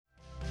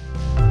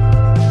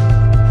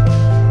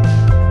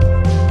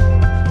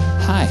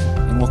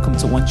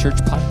One Church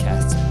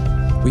podcast.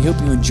 We hope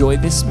you enjoy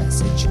this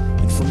message,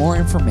 and for more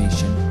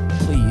information,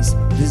 please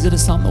visit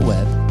us on the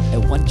web at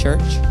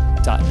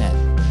onechurch.net.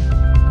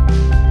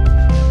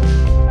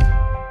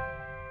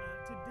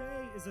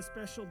 Today is a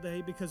special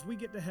day because we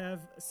get to have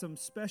some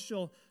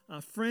special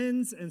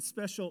friends and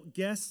special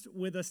guests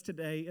with us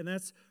today, and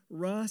that's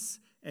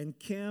Russ and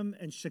Kim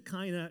and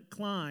Shekinah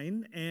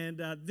Klein.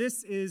 And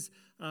this is,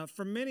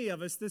 for many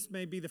of us, this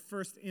may be the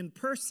first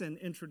in-person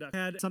introduction.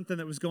 I had something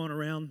that was going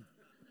around,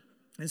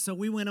 and so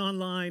we went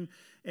online,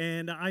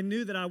 and I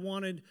knew that I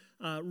wanted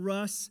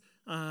Russ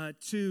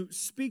to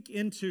speak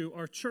into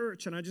our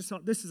church, and I just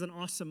thought this is an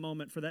awesome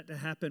moment for that to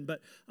happen.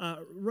 But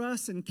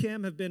Russ and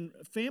Kim have been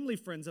family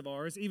friends of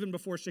ours. Even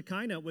before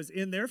Shekinah was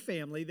in their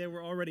family, they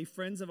were already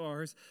friends of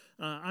ours.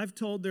 I've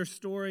told their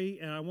story,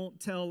 and I won't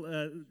tell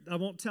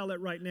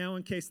it right now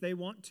in case they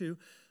want to.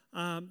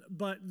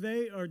 But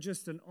they are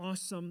just an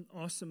awesome,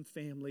 awesome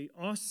family,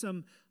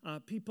 awesome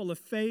people of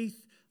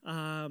faith,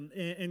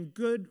 and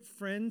good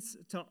friends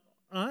to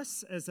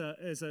us as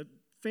a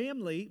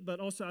family, but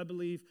also I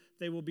believe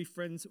they will be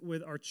friends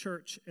with our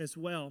church as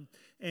well.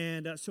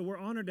 And so we're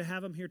honored to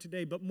have them here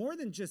today. But more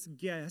than just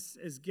guests,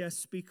 as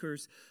guest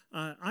speakers,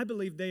 I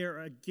believe they are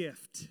a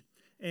gift.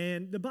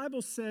 And the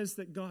Bible says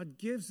that God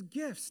gives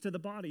gifts to the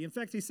body. In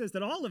fact, he says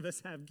that all of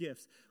us have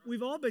gifts.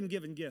 We've all been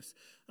given gifts.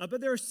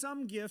 But there are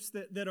some gifts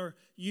that are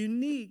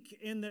unique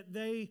in that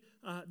they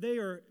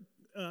are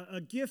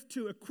a gift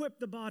to equip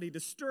the body, to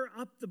stir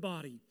up the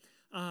body.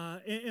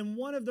 And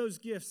one of those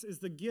gifts is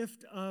the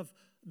gift of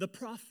the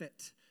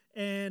prophet.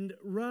 And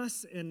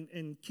Russ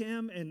and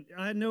Kim, and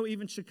I know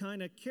even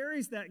Shekinah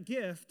carries that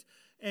gift.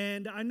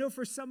 And I know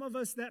for some of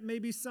us that may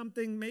be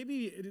something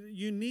maybe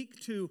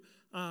unique to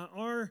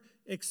our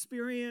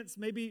experience,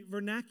 maybe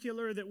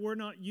vernacular that we're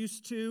not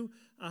used to.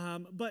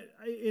 But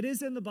it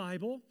is in the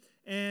Bible.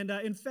 And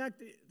in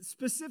fact,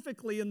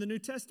 specifically in the New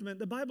Testament,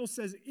 the Bible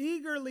says,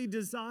 eagerly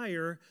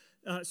desire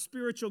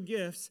spiritual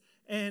gifts,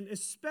 and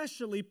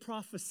especially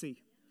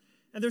prophecy.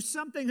 And there's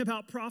something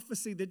about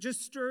prophecy that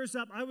just stirs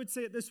up, I would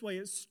say it this way,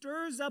 it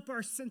stirs up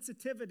our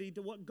sensitivity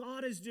to what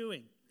God is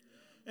doing.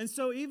 And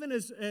so even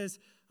as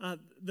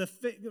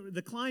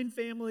the Klein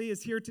family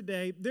is here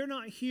today, they're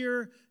not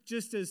here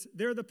just as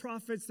they're the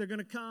prophets, they're going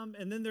to come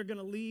and then they're going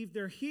to leave.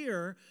 They're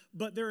here,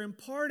 but they're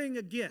imparting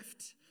a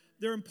gift.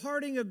 They're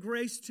imparting a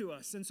grace to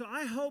us. And so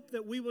I hope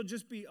that we will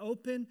just be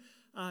open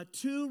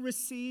to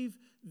receive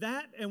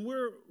that, and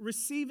we're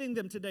receiving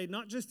them today,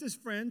 not just as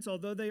friends,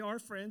 although they are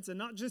friends, and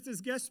not just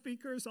as guest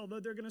speakers, although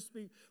they're going to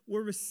speak.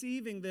 We're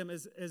receiving them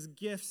as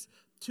gifts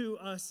to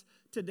us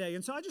today.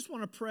 And so I just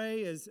want to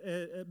pray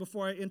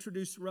before I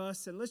introduce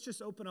Russ, and let's just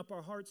open up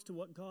our hearts to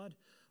what God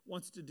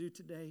wants to do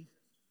today.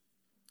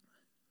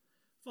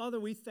 Father,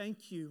 we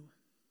thank you,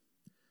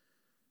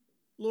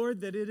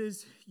 Lord, that it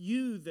is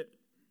you that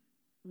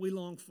we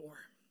long for.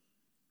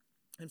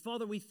 And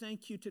Father, we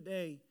thank you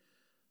today,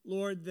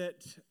 Lord,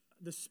 that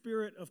the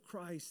Spirit of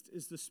Christ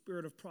is the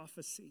spirit of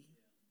prophecy.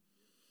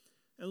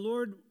 And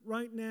Lord,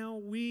 right now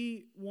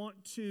we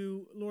want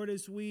to, Lord,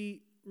 as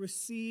we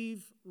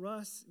receive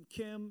Russ and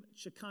Kim,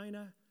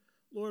 Shekinah,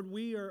 Lord,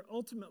 we are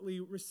ultimately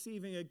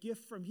receiving a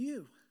gift from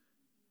you.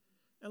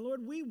 And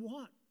Lord, we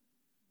want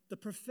the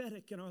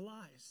prophetic in our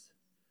lives.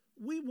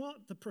 We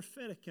want the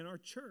prophetic in our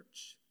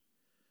church.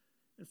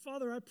 And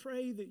Father, I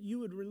pray that you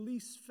would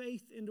release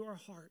faith into our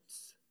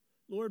hearts.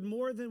 Lord,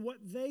 more than what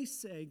they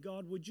say,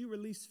 God, would you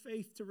release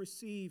faith to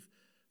receive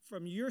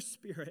from your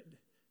Spirit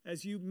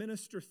as you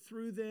minister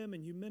through them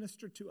and you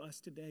minister to us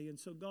today. And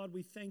so, God,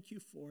 we thank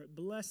you for it.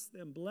 Bless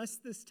them. Bless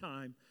this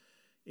time.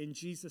 In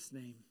Jesus'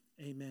 name,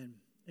 amen.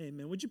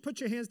 Amen. Would you put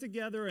your hands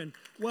together and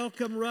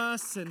welcome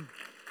Russ and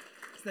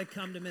as they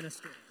come to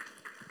minister.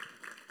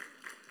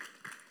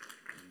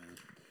 Amen.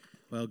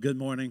 Well, good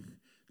morning,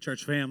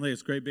 church family.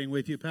 It's great being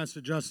with you.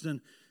 Pastor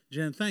Justin,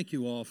 Jen, thank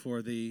you all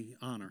for the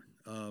honor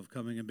of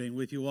coming and being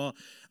with you all.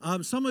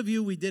 Some of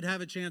you, we did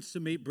have a chance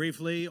to meet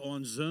briefly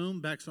on Zoom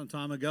back some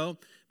time ago,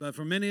 but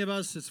for many of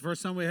us, it's the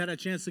first time we had a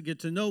chance to get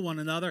to know one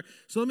another.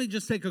 So let me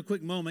just take a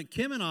quick moment.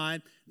 Kim and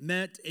I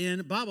met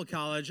in Bible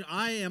college.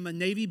 I am a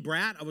Navy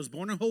brat. I was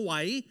born in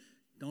Hawaii.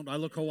 Don't I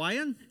look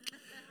Hawaiian?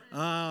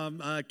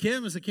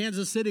 Kim is a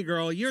Kansas City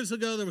girl. Years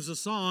ago, there was a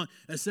song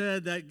that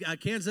said that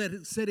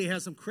Kansas City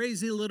has some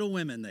crazy little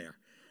women there.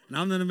 And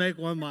I'm going to make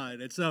one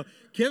mine. And so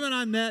Kim and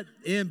I met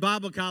in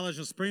Bible college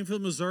in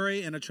Springfield,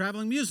 Missouri in a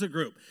traveling music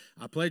group.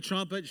 I played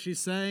trumpet, she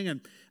sang,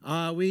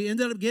 and we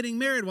ended up getting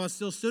married while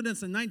still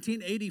students in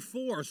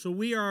 1984. So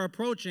we are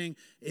approaching,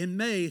 in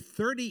May,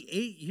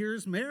 38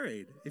 years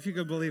married, if you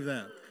can believe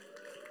that.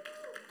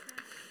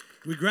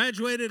 We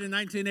graduated in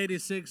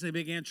 1986 and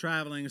began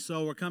traveling,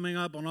 so we're coming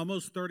up on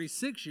almost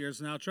 36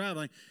 years now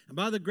traveling. And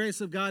by the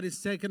grace of God,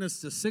 He's taken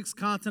us to 6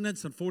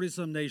 continents and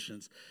 40-some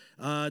nations,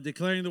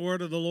 declaring the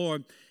word of the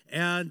Lord.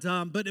 And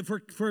but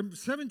for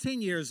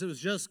 17 years, it was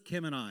just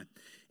Kim and I.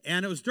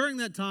 And it was during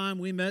that time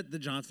we met the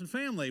Johnson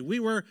family. We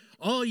were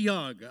all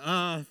young,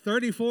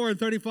 34 and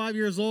 35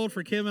 years old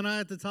for Kim and I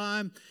at the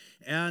time,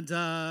 and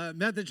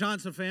met the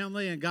Johnson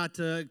family and got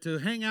to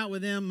hang out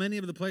with them. Many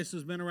of the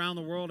places been around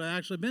the world. I've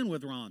actually been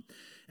with Ron.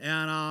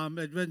 And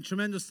it's been a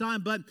tremendous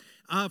time. But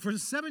for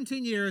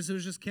 17 years, it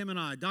was just Kim and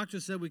I.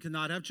 Doctors said we could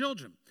not have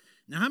children.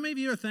 Now, how many of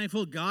you are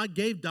thankful God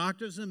gave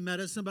doctors and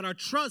medicine, but our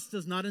trust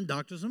is not in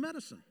doctors and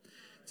medicine?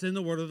 It's in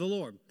the word of the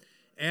Lord.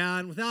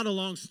 And without a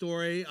long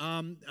story,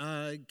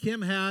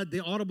 Kim had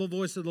the audible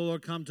voice of the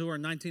Lord come to her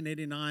in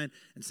 1989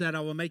 and said, I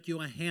will make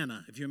you a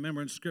Hannah. If you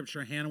remember in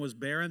Scripture, Hannah was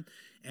barren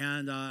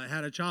and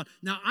had a child.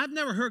 Now, I've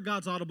never heard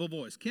God's audible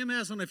voice. Kim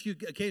has on a few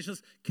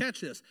occasions.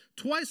 Catch this.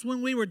 Twice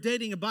when we were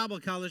dating in Bible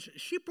college,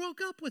 she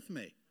broke up with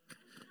me.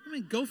 I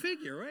mean, go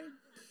figure, right?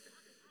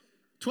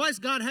 Twice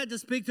God had to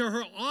speak to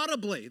her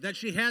audibly that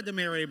she had to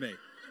marry me.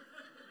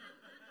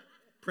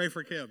 Pray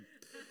for Kim.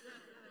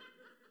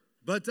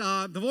 But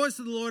the voice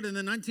of the Lord in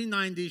the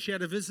 1990s, she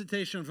had a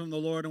visitation from the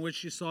Lord in which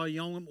she saw a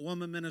young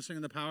woman ministering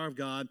in the power of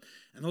God.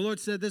 And the Lord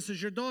said, this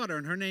is your daughter,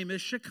 and her name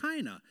is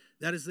Shekinah.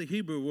 That is the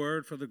Hebrew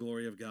word for the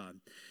glory of God.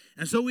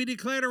 And so we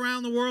declared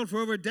around the world for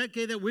over a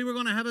decade that we were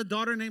going to have a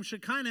daughter named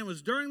Shekinah. It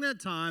was during that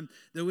time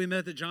that we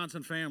met the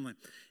Johnson family.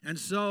 And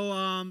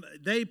so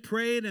they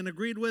prayed and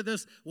agreed with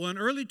us. Well, in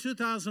early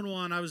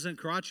 2001, I was in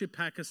Karachi,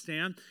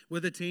 Pakistan,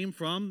 with a team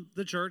from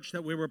the church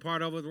that we were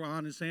part of with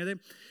Ron and Sandy.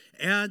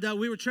 And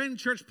we were training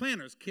church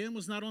planners. Kim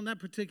was not on that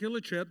particular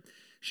trip.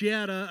 She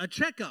had a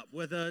checkup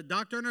with a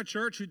doctor in our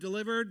church who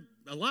delivered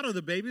a lot of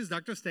the babies,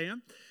 Dr.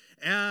 Stan,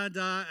 and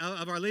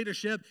of our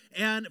leadership.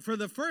 And for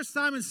the first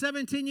time in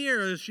 17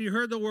 years, she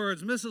heard the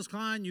words, Mrs.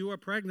 Klein, you are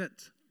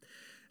pregnant.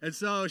 And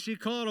so she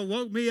called and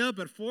woke me up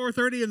at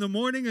 4:30 in the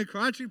morning in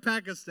Karachi,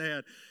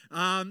 Pakistan.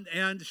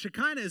 And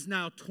Shekinah is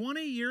now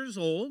 20 years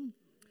old,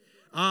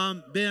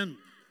 been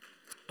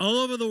all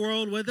over the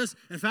world with us.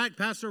 In fact,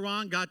 Pastor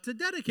Ron got to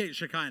dedicate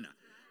Shekinah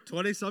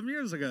 20-some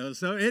years ago.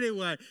 So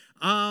anyway,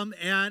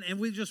 and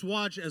we just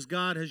watch as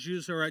God has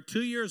used her. At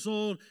 2 years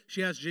old,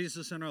 she has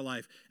Jesus in her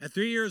life. At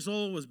 3 years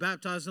old, was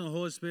baptized in the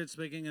Holy Spirit,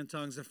 speaking in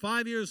tongues. At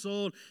 5 years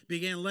old,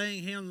 began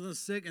laying hands on the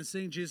sick and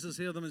seeing Jesus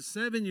heal them. At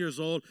 7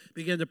 years old,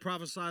 began to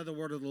prophesy the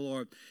word of the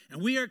Lord.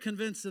 And we are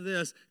convinced of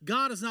this.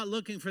 God is not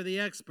looking for the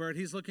expert.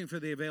 He's looking for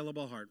the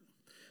available heart,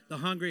 the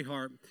hungry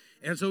heart.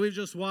 And so we've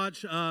just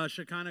watched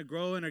Shekinah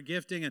grow in her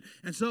gifting.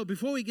 And so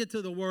before we get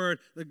to the word,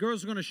 the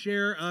girls are going to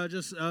share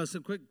just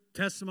some quick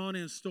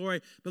testimony and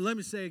story. But let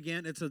me say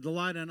again, it's a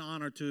delight and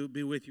honor to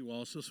be with you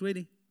all. So,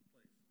 sweetie.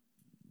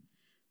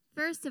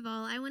 First of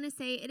all, I want to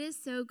say it is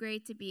so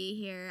great to be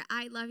here.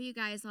 I love you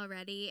guys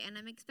already, and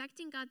I'm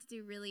expecting God to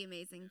do really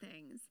amazing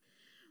things.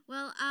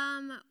 Well,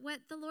 what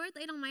the Lord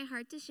laid on my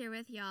heart to share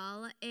with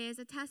y'all is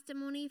a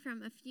testimony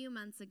from a few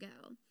months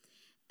ago.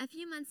 A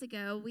few months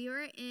ago, we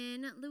were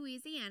in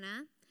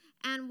Louisiana,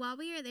 and while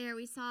we were there,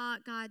 we saw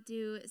God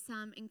do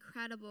some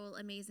incredible,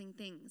 amazing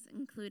things,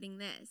 including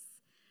this.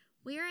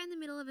 We were in the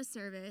middle of a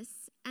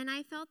service, and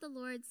I felt the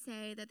Lord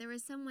say that there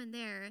was someone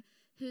there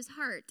whose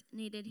heart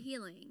needed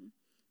healing.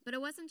 But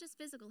it wasn't just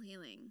physical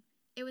healing.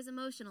 It was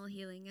emotional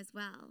healing as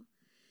well.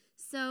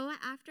 So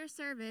after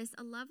service,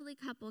 a lovely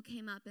couple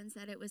came up and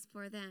said it was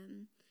for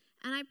them,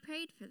 and I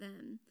prayed for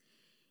them.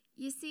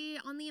 You see,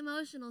 on the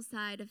emotional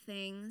side of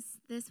things,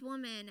 this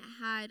woman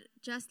had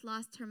just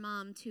lost her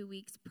mom 2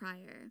 weeks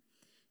prior.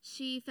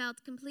 She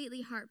felt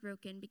completely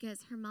heartbroken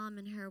because her mom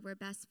and her were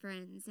best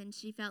friends, and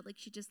she felt like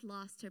she just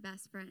lost her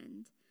best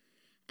friend.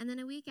 And then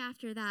a week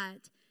after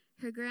that,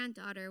 her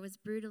granddaughter was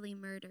brutally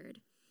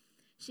murdered.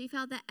 She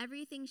felt that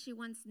everything she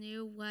once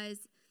knew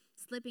was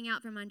slipping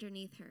out from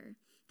underneath her,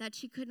 that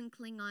she couldn't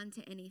cling on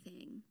to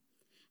anything.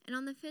 And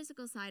on the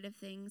physical side of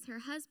things, her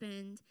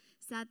husband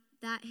said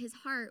that his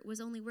heart was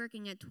only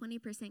working at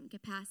 20%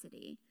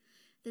 capacity.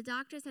 The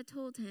doctors had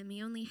told him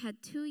he only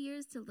had 2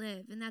 years to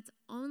live, and that's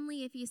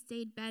only if he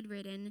stayed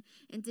bedridden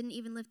and didn't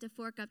even lift a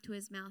fork up to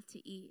his mouth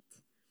to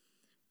eat.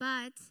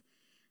 But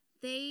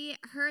they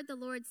heard the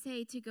Lord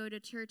say to go to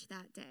church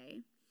that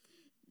day.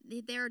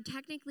 They were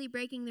technically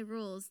breaking the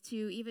rules to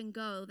even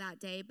go that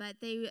day, but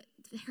they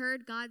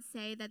heard God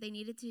say that they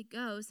needed to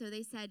go, so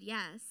they said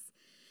yes.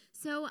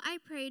 So I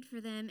prayed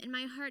for them, and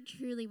my heart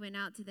truly went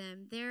out to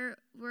them. There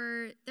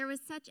was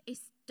such a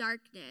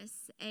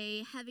darkness,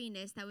 a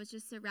heaviness that was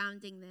just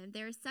surrounding them.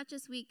 They were such a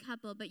sweet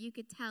couple, but you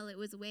could tell it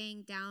was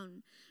weighing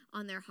down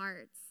on their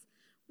hearts.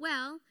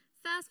 Well,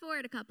 fast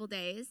forward a couple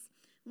days,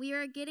 we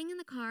were getting in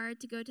the car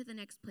to go to the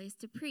next place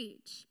to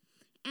preach,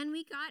 and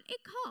we got a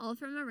call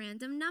from a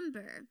random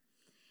number.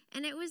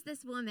 And it was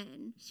this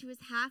woman. She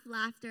was half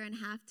laughter and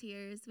half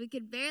tears. We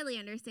could barely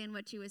understand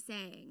what she was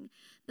saying.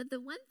 But the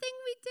one thing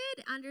we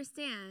did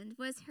understand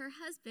was her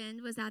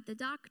husband was at the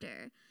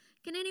doctor.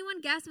 Can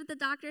anyone guess what the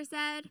doctor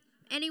said?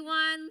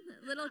 Anyone?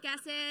 Little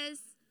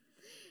guesses?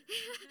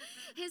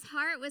 His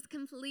heart was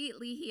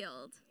completely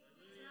healed.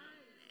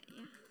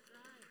 Yeah.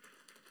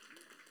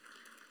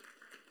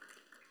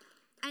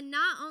 And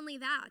not only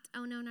that.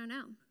 Oh, no.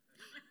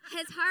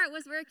 his heart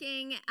was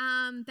working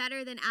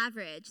better than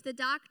average. The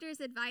doctor's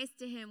advice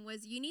to him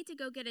was, you need to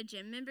go get a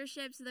gym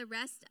membership so the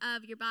rest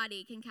of your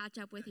body can catch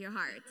up with your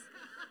heart.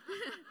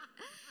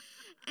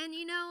 And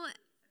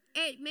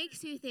it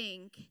makes you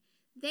think,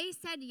 they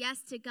said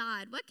yes to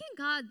God. What can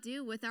God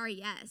do with our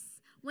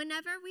yes?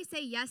 Whenever we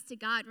say yes to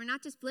God, we're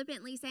not just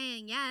flippantly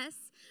saying yes.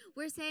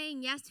 We're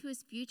saying yes to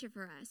his future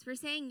for us. We're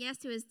saying yes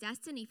to his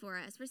destiny for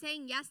us. We're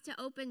saying yes to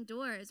open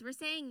doors. We're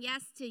saying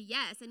yes to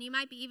yes. And you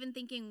might be even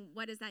thinking,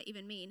 what does that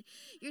even mean?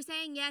 You're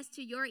saying yes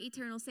to your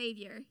eternal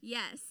Savior.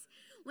 Yes.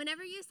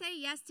 Whenever you say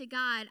yes to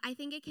God, I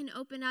think it can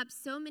open up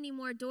so many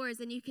more doors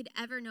than you could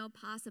ever know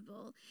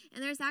possible.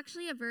 And there's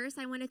actually a verse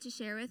I wanted to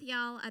share with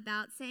y'all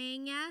about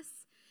saying yes.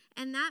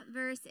 And that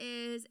verse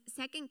is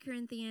 2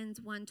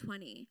 Corinthians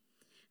 1:20.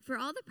 For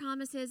all the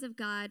promises of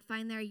God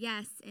find their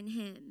yes in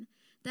him.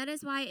 That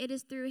is why it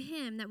is through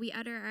him that we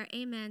utter our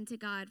amen to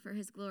God for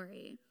his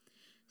glory.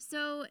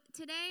 So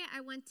today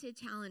I want to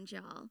challenge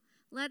y'all.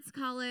 Let's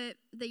call it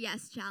the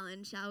yes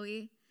challenge, shall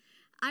we?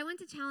 I want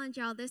to challenge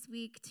y'all this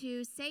week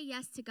to say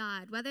yes to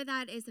God, whether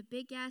that is a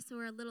big yes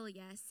or a little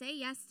yes. Say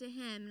yes to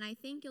him, and I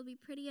think you'll be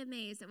pretty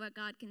amazed at what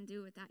God can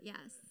do with that yes.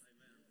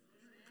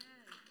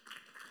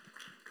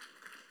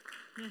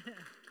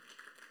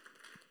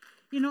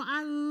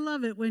 I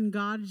love it when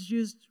God has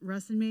used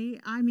Russ and me.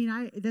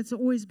 That's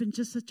always been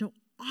just such an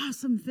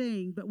awesome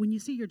thing. But when you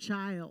see your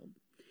child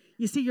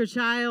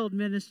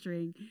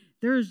ministering,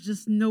 there's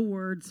just no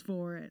words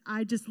for it.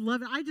 I just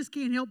love it. I just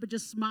can't help but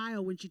just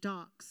smile when she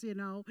talks,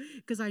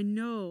 because I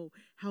know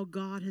how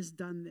God has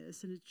done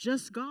this. And it's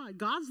just God.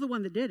 God's the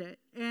one that did it.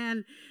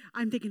 And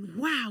I'm thinking,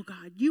 wow,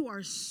 God, you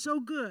are so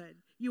good.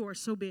 You are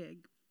so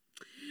big.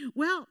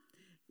 Well,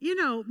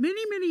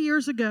 many, many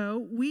years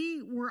ago,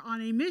 we were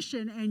on a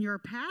mission, and your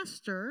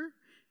Pastor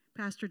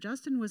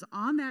Justin, was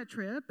on that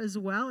trip, as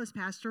well as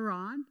Pastor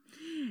Ron.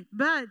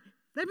 But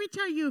let me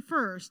tell you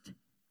first,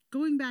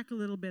 going back a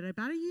little bit,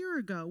 about a year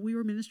ago, we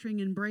were ministering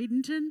in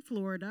Bradenton,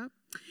 Florida.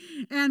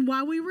 And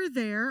while we were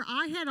there,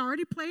 I had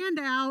already planned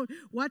out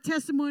what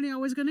testimony I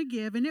was going to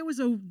give, and it was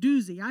a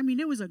doozy.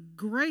 It was a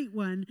great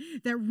one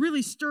that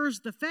really stirs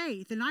the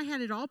faith, and I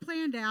had it all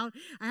planned out.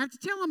 I have to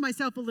tell on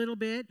myself a little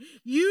bit.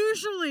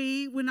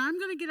 Usually, when I'm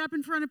going to get up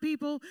in front of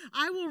people,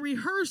 I will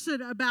rehearse it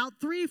about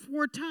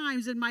 3-4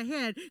 times in my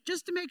head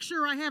just to make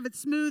sure I have it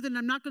smooth and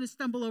I'm not going to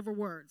stumble over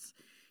words.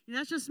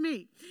 That's just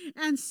me.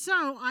 And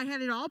so I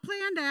had it all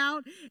planned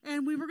out,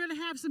 and we were going to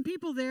have some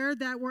people there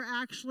that were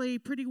actually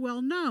pretty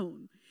well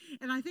known.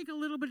 And I think a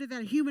little bit of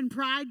that human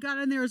pride got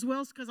in there as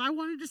well, because I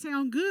wanted to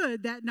sound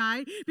good that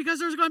night because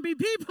there's going to be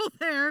people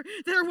there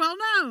that are well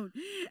known.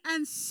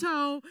 And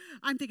so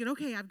I'm thinking,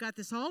 okay, I've got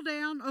this all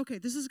down. Okay,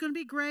 this is going to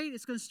be great.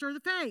 It's going to stir the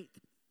faith.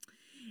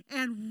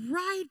 And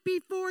right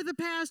before the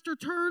pastor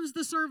turns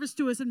the service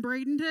to us in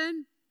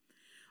Bradenton,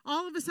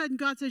 all of a sudden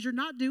God says, you're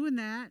not doing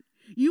that.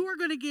 You are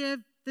going to give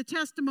the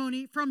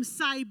testimony from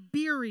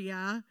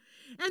Siberia.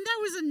 And that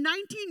was in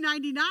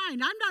 1999. I'm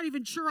not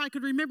even sure I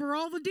could remember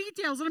all the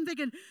details. And I'm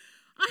thinking,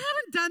 I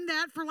haven't done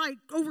that for like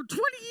over 20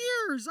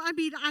 years.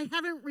 I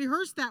haven't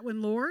rehearsed that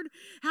one, Lord.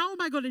 How am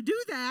I going to do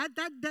that?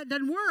 That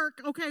doesn't work.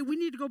 Okay, we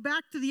need to go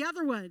back to the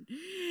other one.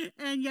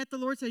 And yet the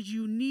Lord says,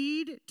 you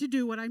need to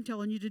do what I'm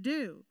telling you to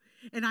do.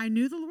 And I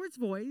knew the Lord's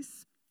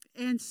voice.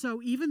 And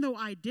so even though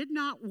I did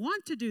not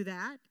want to do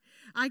that,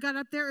 I got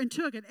up there and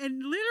took it,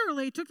 and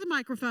literally took the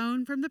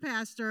microphone from the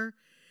pastor,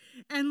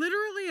 and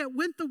literally it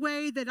went the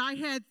way that I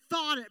had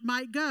thought it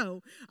might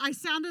go. I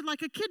sounded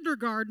like a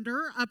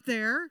kindergartner up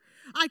there.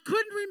 I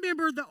couldn't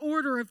remember the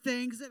order of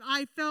things, and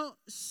I felt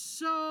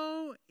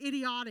so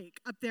idiotic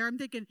up there. I'm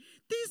thinking,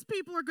 these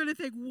people are going to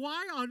think,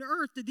 why on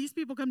earth did these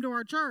people come to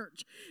our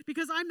church?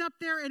 Because I'm up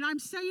there and I'm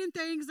saying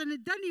things and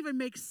it doesn't even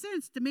make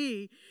sense to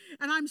me.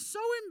 And I'm so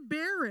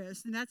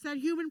embarrassed, and that's that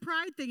human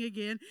pride thing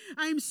again.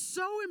 I'm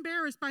so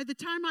embarrassed. By the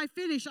time I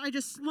finished, I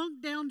just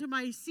slunk down to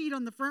my seat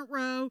on the front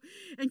row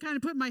and kind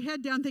of put my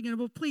head down thinking,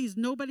 well, please,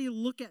 nobody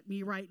look at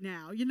me right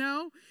now,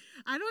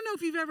 I don't know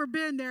if you've ever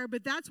been there,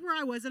 but that's where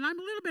I was. And I'm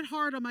a little bit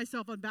hard on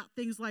myself about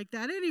things like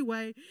that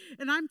anyway.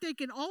 And I'm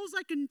thinking, all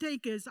I can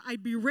think is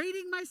I'd be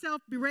rating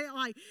myself,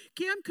 like,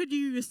 Kim, could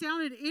you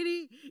sounded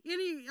any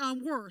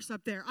worse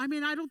up there? I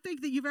don't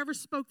think that you've ever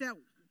spoke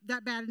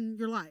that bad in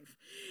your life.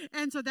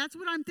 And so that's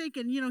what I'm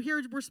thinking.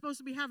 Here we're supposed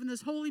to be having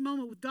this holy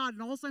moment with God.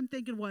 And all I'm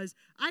thinking was,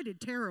 I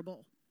did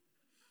terrible.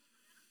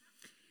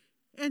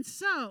 And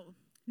so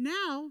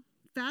now,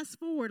 fast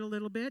forward a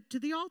little bit to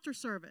the altar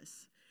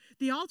service.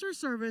 The altar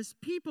service,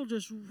 people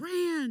just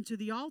ran to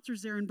the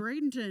altars there in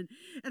Bradenton.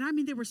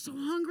 And they were so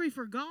hungry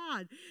for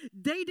God.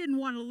 They didn't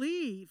want to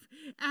leave.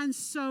 And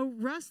so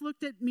Russ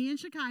looked at me and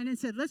Shekinah and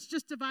said, let's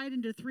just divide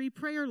into 3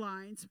 prayer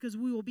lines, because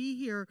we will be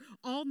here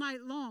all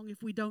night long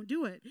if we don't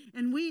do it.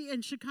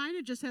 And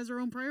Shekinah just has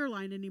her own prayer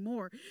line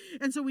anymore.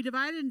 And so we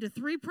divided into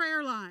 3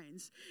 prayer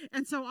lines.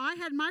 And so I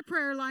had my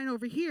prayer line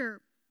over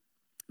here,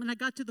 and I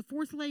got to the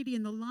 4th lady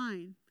in the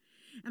line,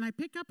 and I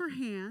pick up her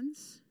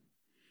hands.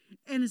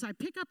 And as I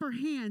pick up her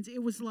hands,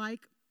 it was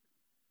like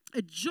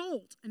a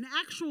jolt, an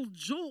actual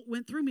jolt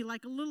went through me,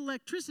 like a little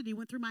electricity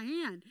went through my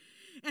hand.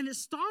 And it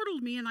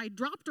startled me, and I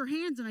dropped her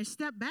hands, and I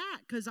stepped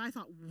back because I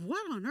thought,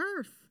 what on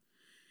earth?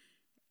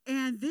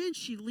 And then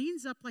she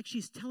leans up like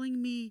she's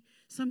telling me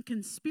some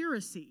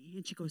conspiracy,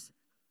 and she goes,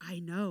 I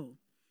know.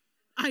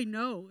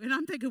 And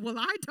I'm thinking, well,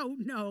 I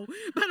don't know,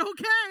 but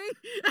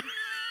okay.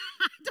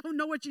 I don't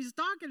know what she's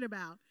talking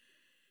about.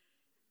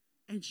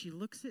 And she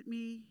looks at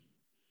me,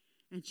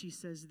 and she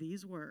says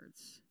these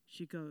words.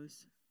 She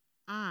goes,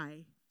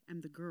 I am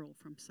the girl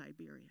from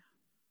Siberia.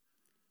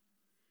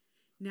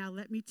 Now,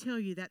 let me tell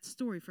you that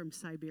story from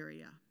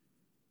Siberia.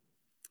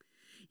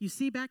 You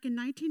see, back in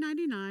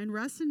 1999,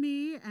 Russ and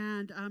me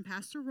and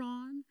Pastor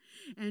Ron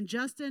and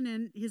Justin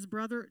and his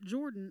brother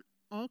Jordan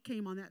all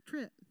came on that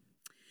trip.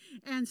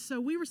 And so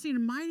we were seeing a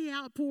mighty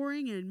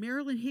outpouring, and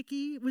Marilyn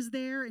Hickey was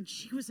there, and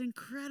she was an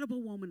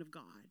incredible woman of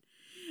God.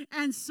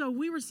 And so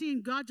we were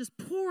seeing God just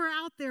pour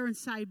out there in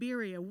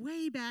Siberia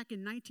way back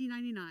in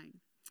 1999.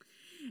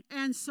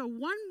 And so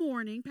one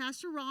morning,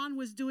 Pastor Ron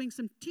was doing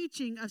some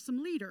teaching of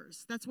some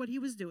leaders. That's what he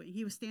was doing.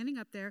 He was standing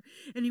up there,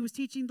 and he was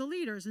teaching the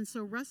leaders. And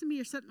so Russ and me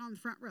are sitting on the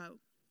front row.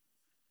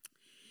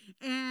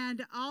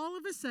 And all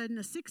of a sudden,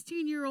 a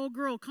 16-year-old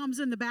girl comes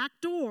in the back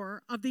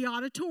door of the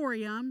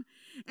auditorium,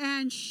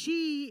 and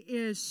she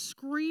is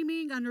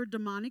screaming under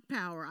demonic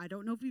power. I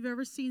don't know if you've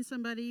ever seen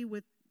somebody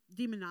with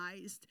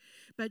demonized,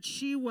 but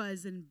she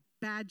was in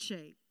bad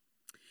shape.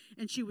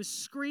 And she was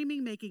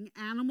screaming, making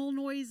animal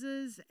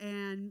noises,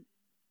 and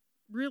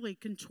really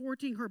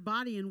contorting her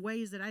body in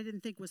ways that I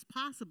didn't think was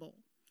possible.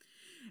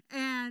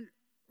 And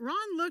Ron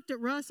looked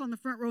at Russ on the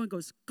front row and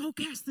goes, go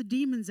cast the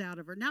demons out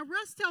of her. Now,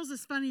 Russ tells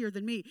us funnier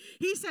than me.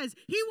 He says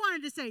he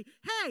wanted to say,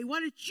 hey, why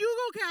don't you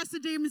go cast the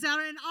demons out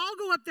of her, and I'll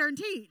go up there and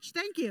teach.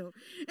 Thank you.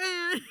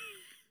 And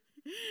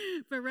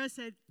but Russ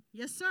said,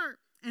 yes, sir.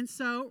 And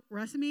so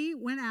Russ and me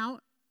went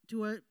out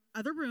to a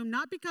other room,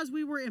 not because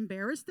we were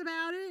embarrassed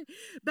about it,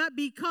 but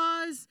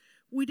because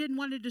we didn't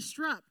want to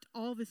disrupt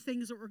all the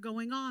things that were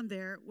going on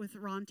there with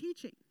Ron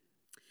teaching.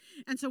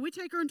 And so we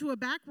take her into a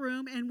back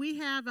room, and we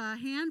have a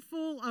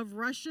handful of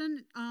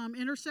Russian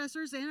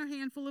intercessors and a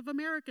handful of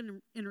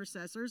American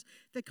intercessors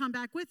that come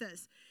back with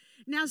us.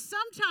 Now,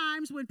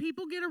 sometimes when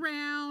people get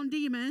around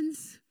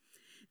demons,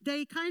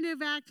 they kind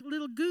of act a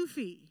little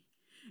goofy.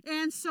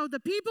 And so the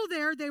people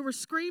there, they were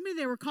screaming,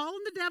 they were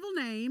calling the devil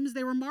names,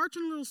 they were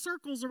marching little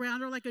circles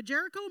around her like a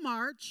Jericho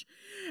march,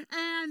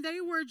 and they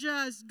were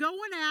just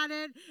going at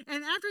it.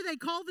 And after they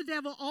called the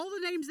devil all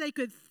the names they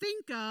could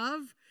think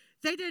of,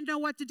 they didn't know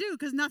what to do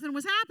because nothing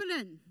was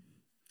happening.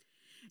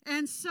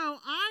 And so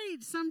I'm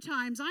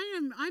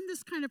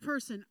this kind of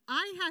person.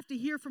 I have to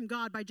hear from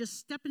God by just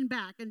stepping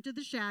back into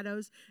the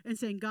shadows and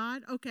saying,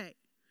 God, okay,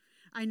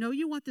 I know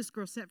you want this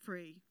girl set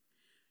free.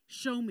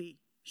 Show me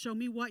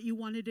what you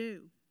want to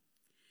do.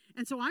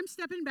 And so I'm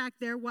stepping back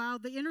there while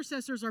the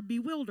intercessors are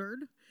bewildered.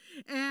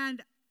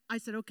 And I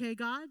said, okay,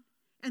 God.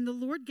 And the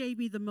Lord gave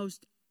me the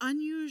most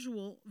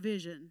unusual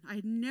vision. I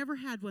had never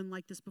had one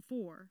like this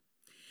before.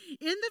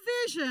 In the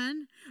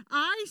vision,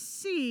 I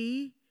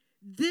see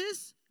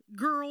this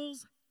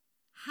girl's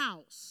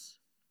house.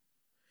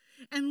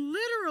 And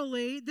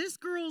literally, this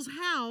girl's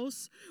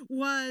house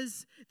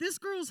was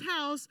just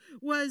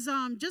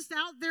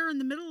out there in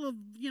the middle of,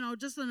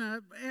 just in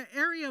an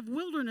area of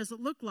wilderness,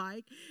 it looked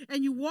like.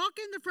 And you walk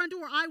in the front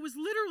door. I was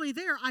literally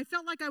there. I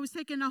felt like I was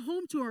taking a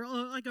home tour,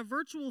 like a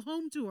virtual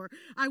home tour.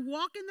 I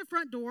walk in the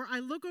front door. I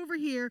look over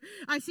here.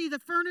 I see the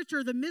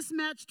furniture, the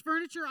mismatched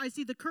furniture. I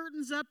see the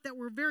curtains up that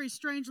were very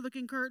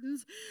strange-looking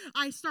curtains.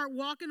 I start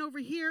walking over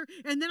here,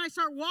 and then I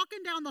start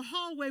walking down the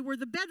hallway where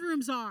the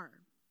bedrooms are.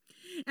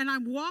 And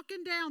I'm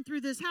walking down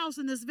through this house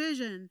in this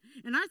vision,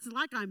 and it's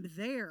like I'm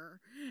there.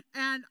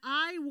 And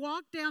I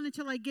walk down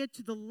until I get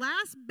to the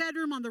last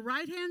bedroom on the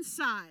right-hand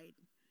side.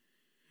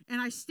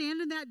 And I stand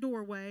in that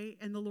doorway,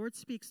 and the Lord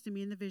speaks to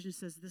me in the vision,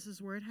 says, this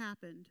is where it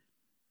happened.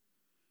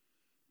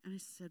 And I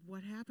said,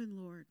 what happened,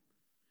 Lord?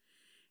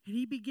 And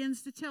he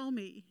begins to tell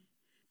me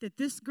that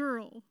this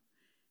girl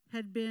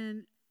had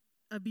been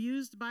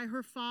abused by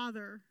her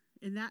father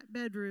in that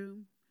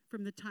bedroom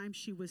from the time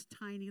she was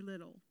tiny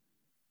little.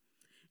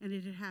 And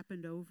it had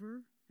happened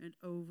over and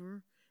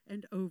over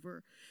and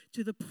over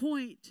to the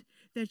point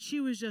that she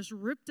was just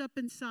ripped up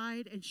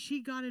inside, and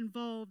she got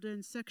involved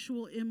in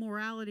sexual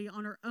immorality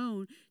on her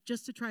own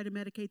just to try to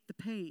medicate the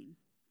pain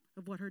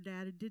of what her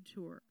dad had did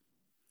to her.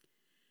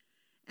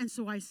 And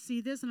so I see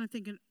this, and I'm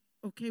thinking,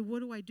 okay, what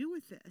do I do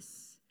with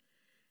this?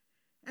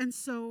 And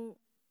so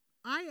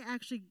I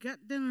actually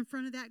got down in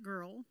front of that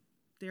girl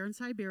there in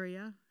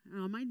Siberia,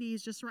 and on my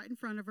knees just right in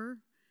front of her.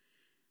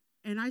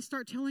 And I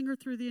start telling her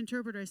through the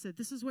interpreter, I said,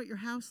 this is what your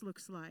house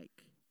looks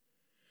like.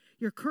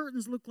 Your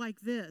curtains look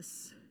like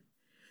this.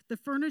 The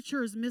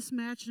furniture is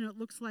mismatched and it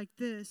looks like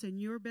this.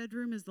 And your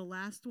bedroom is the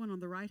last one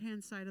on the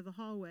right-hand side of the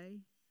hallway.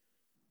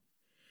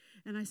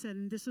 And I said,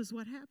 and this is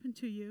what happened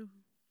to you.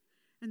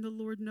 And the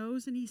Lord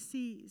knows and he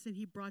sees, and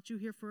he brought you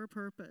here for a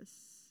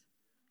purpose.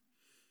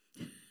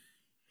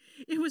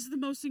 It was the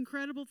most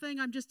incredible thing.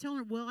 I'm just telling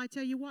her, well, I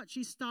tell you what,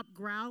 she stopped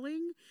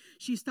growling.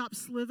 She stopped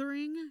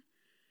slithering.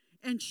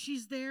 And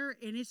she's there,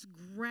 and it's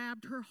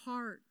grabbed her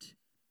heart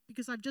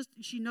because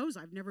she knows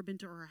I've never been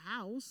to her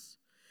house.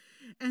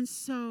 And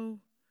so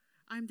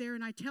I'm there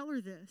and I tell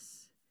her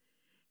this.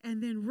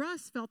 And then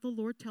Russ felt the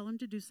Lord tell him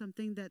to do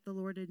something that the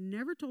Lord had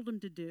never told him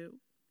to do.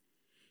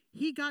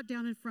 He got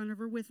down in front of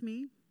her with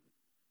me,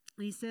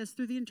 and he says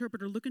through the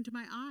interpreter, "Look into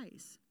my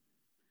eyes."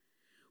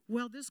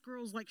 Well, this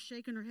girl's like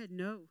shaking her head.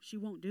 No, she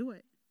won't do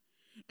it.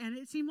 And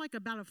it seemed like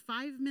about a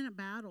 5-minute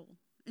battle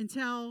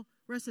until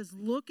Russ says,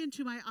 "Look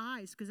into my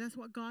eyes," because that's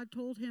what God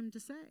told him to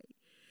say.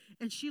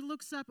 And she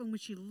looks up, and when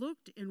she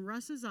looked in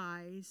Russ's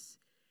eyes,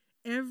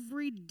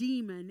 every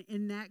demon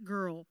in that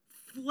girl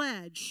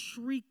fled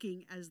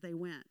shrieking as they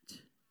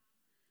went.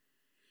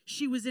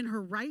 She was in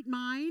her right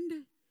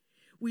mind.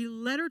 We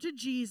led her to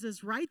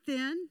Jesus right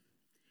then.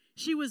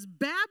 She was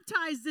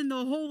baptized in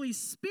the Holy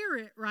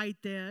Spirit right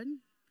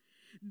then.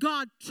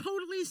 God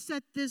totally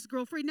set this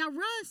girl free. Now,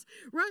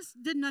 Russ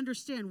didn't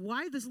understand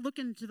why this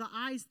looking into the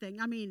eyes thing.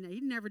 I mean,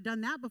 he'd never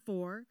done that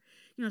before.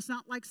 You know, it's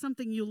not like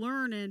something you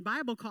learn in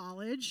Bible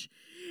college.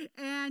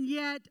 And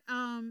yet,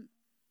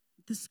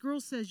 this girl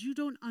says, "You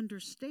don't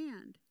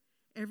understand.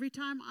 Every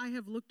time I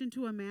have looked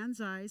into a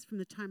man's eyes from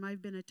the time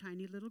I've been a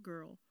tiny little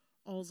girl,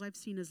 all I've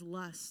seen is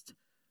lust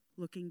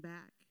looking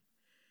back.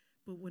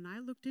 But when I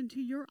looked into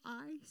your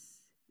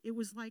eyes, it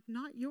was like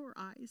not your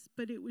eyes,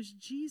 but it was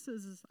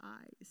Jesus'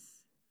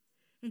 eyes.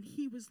 And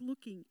he was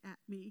looking at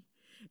me.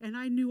 And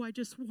I knew I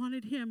just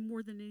wanted him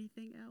more than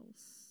anything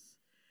else."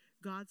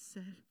 God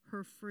set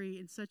her free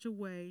in such a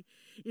way.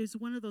 It was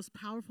one of those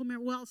powerful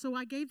miracles. Well, so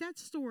I gave that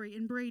story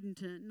in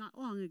Bradenton not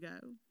long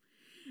ago.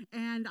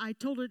 And I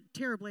told it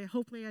terribly.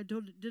 Hopefully I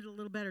did it a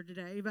little better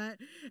today.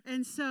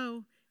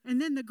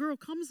 And then the girl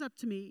comes up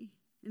to me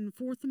in the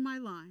fourth in my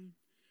line.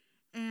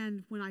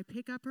 And when I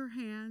pick up her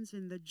hands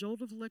and the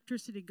jolt of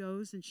electricity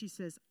goes and she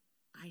says,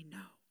 I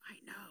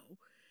know.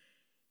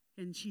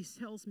 And she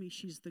tells me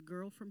she's the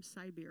girl from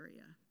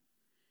Siberia.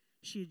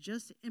 She had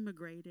just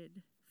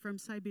immigrated from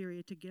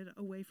Siberia to get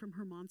away from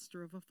her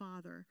monster of a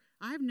father.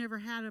 I've never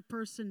had a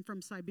person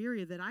from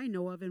Siberia that I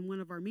know of in one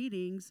of our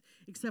meetings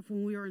except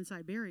when we were in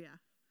Siberia.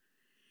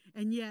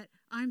 And yet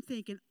I'm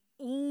thinking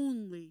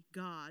only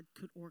God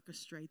could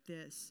orchestrate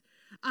this.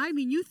 I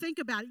mean, you think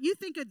about it. You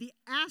think of the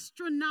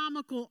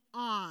astronomical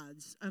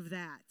odds of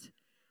that.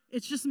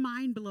 It's just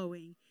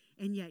mind-blowing.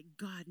 And yet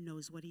God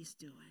knows what he's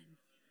doing.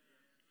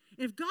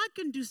 If God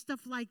can do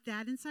stuff like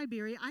that in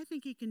Siberia, I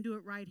think he can do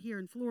it right here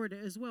in Florida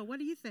as well. What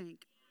do you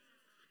think?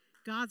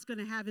 God's going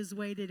to have his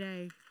way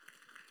today.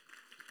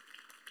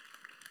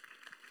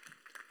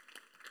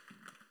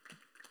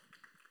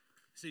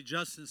 See,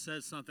 Justin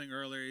said something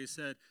earlier. He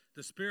said,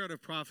 the spirit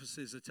of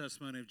prophecy is a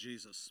testimony of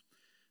Jesus.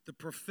 The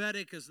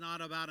prophetic is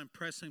not about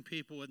impressing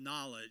people with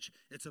knowledge.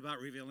 It's about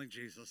revealing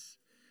Jesus.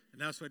 And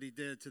that's what he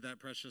did to that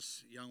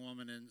precious young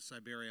woman in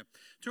Siberia.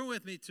 Turn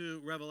with me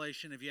to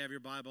Revelation, if you have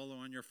your Bible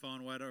or on your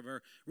phone,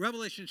 whatever.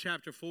 Revelation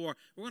chapter 4.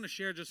 We're going to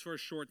share just for a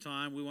short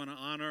time. We want to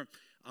honor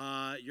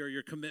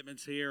your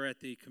commitments here at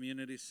the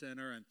community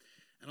center and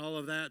all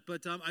of that.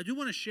 But I do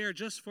want to share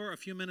just for a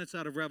few minutes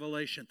out of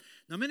Revelation.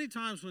 Now, many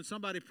times when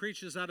somebody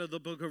preaches out of the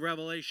book of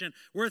Revelation,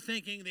 we're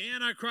thinking the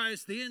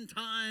Antichrist, the end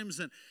times,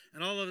 and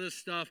all of this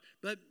stuff.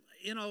 But,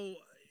 you know,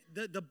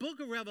 the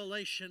book of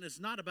Revelation is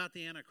not about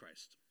the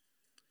Antichrist.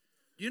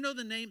 Do you know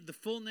the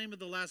full name of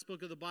the last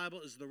book of the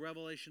Bible is the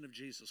Revelation of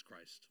Jesus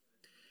Christ.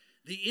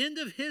 The end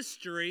of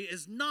history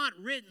is not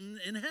written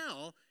in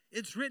hell.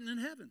 It's written in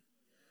heaven.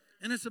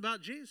 And it's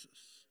about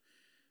Jesus.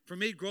 For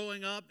me,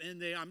 growing up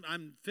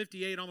I'm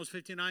 58, almost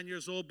 59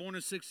 years old, born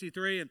in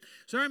 63. And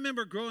so I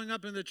remember growing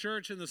up in the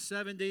church in the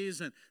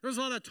 70s, and there was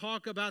a lot of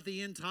talk about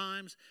the end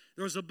times.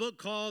 There was a book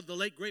called The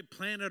Late Great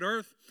Planet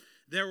Earth.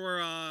 There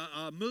were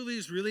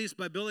movies released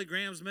by Billy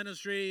Graham's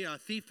ministry,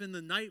 Thief in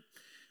the Night.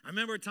 I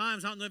remember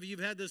times, I don't know if you've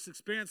had this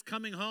experience,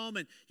 coming home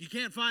and you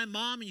can't find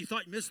mom and you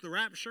thought you missed the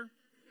rapture.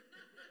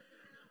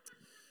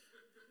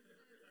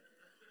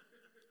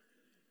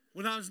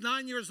 When I was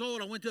 9 years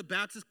old, I went to a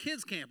Baptist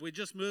kids camp. We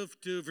just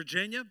moved to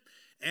Virginia,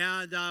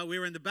 and we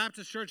were in the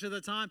Baptist church at the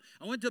time.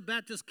 I went to a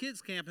Baptist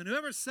kids camp, and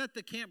whoever set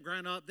the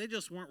campground up, they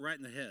just weren't right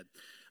in the head.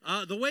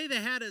 The way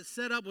they had it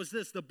set up was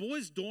this. The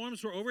boys'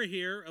 dorms were over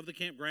here of the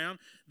campground.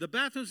 The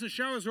bathrooms and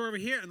showers were over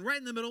here, and right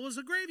in the middle was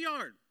a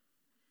graveyard.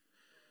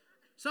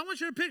 So I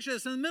want you to picture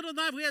this. In the middle of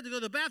the night, we had to go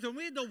to the bathroom.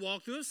 We had to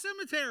walk through a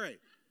cemetery.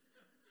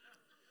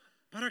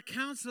 But our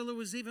counselor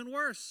was even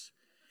worse.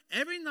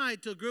 Every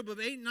night to a group of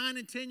 8, 9,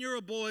 and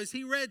 10-year-old boys,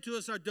 he read to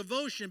us our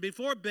devotion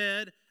before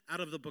bed out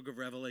of the book of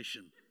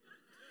Revelation.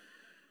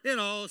 You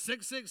know,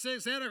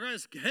 666,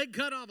 Antichrist, head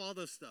cut off, all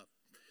this stuff.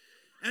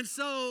 And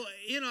so,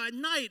 you know, at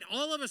night,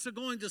 all of us are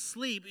going to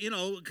sleep, you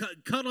know,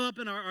 cuddle up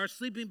in our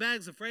sleeping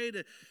bags,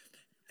 afraid.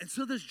 And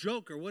so this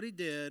joker, what he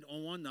did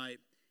on one night,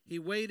 he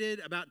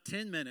waited about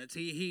 10 minutes.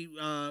 He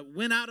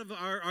went out of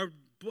our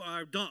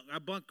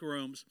bunk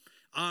rooms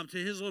to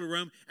his little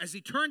room. As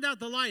he turned out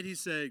the light, he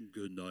said,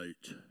 "Good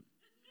night."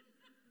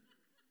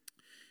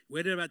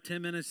 Waited about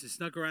 10 minutes. He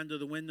snuck around to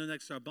the window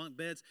next to our bunk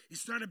beds. He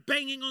started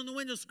banging on the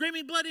window,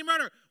 screaming bloody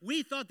murder.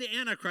 We thought the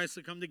Antichrist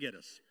had come to get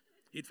us.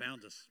 He'd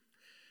found us.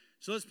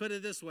 So let's put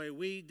it this way.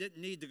 We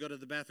didn't need to go to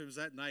the bathrooms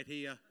that night.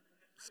 He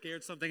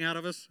scared something out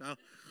of us. I'll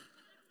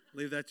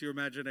leave that to your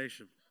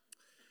imagination.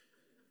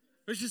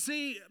 But you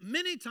see,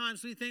 many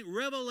times we think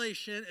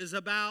Revelation is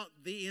about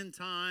the end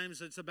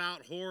times. It's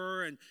about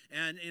horror and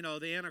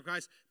the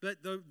Antichrist.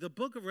 But the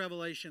book of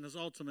Revelation is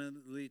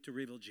ultimately to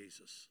reveal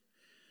Jesus.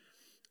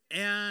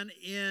 And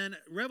in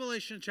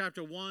Revelation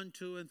chapter 1,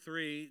 2, and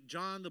 3,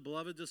 John, the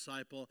beloved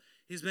disciple,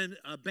 he's been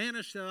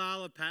banished to the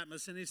Isle of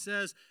Patmos, and he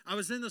says, I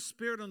was in the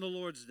Spirit on the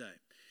Lord's day.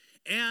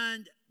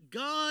 And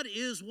God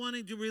is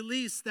wanting to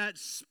release that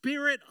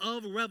spirit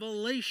of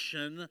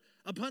revelation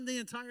upon the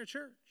entire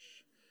church.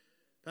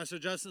 Pastor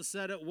Justin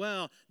said it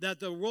well, that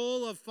the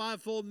role of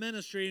fivefold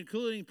ministry,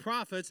 including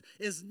prophets,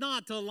 is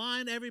not to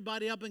line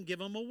everybody up and give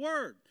them a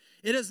word.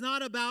 It is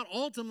not about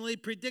ultimately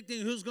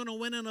predicting who's going to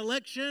win an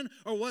election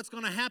or what's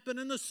going to happen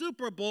in the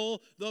Super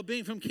Bowl. Though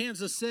being from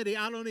Kansas City,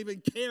 I don't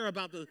even care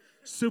about the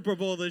Super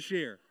Bowl this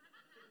year.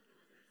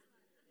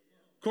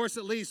 Of course,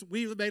 at least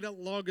we made it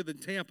longer than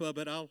Tampa,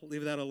 but I'll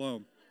leave that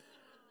alone.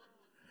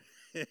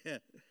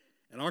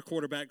 And our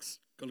quarterback's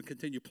going to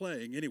continue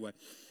playing anyway.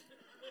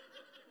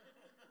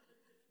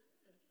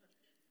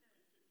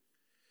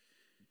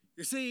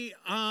 You see,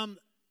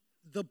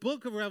 the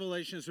book of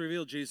Revelation has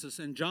revealed Jesus,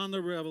 and John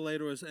the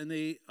Revelator was in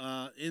the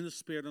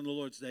Spirit on the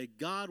Lord's day.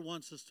 God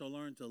wants us to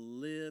learn to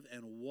live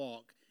and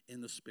walk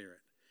in the Spirit.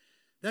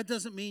 That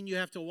doesn't mean you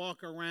have to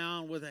walk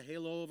around with a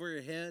halo over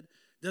your head.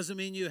 Doesn't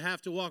mean you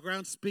have to walk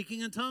around speaking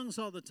in tongues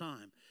all the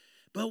time.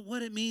 But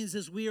what it means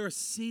is we are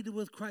seated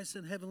with Christ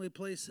in heavenly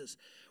places.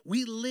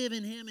 We live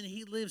in Him and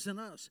He lives in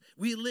us.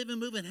 We live and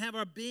move and have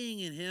our being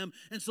in Him.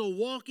 And so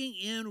walking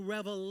in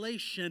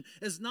revelation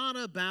is not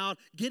about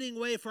getting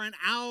away for an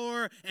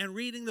hour and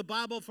reading the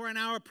Bible for an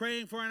hour,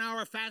 praying for an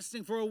hour,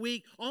 fasting for a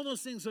week. All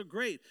those things are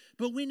great.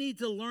 But we need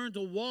to learn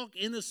to walk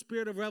in the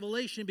spirit of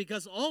revelation,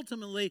 because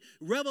ultimately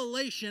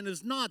revelation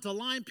is not to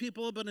line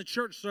people up in a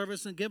church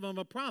service and give them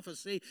a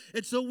prophecy.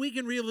 It's so we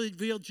can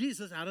reveal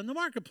Jesus out in the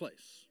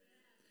marketplace.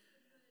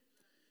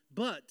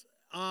 But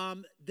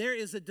there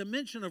is a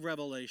dimension of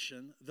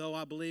revelation, though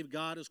I believe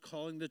God is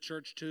calling the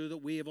church to, that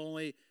we have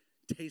only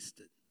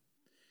tasted.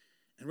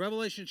 In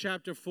Revelation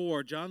chapter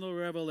 4, John the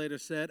Revelator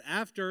said,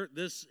 after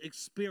this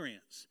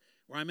experience,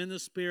 where I'm in the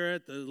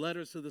Spirit, the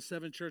letters to the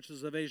 7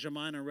 churches of Asia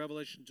Minor in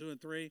Revelation 2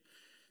 and 3,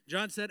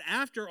 John said,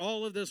 after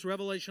all of this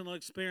revelational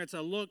experience,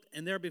 I looked,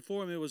 and there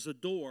before me was a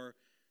door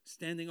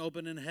standing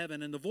open in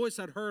heaven. And the voice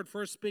I'd heard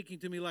first speaking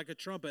to me like a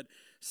trumpet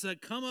said,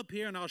 come up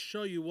here and I'll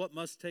show you what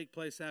must take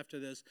place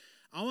after this.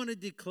 I want to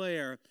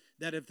declare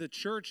that if the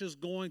church is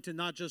going to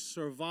not just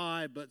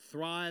survive but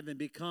thrive and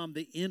become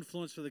the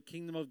influence for the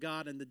kingdom of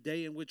God in the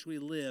day in which we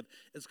live,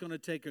 it's going to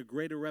take a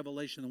greater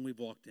revelation than we've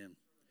walked in.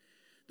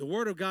 The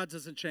Word of God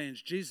doesn't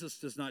change. Jesus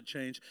does not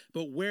change.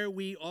 But where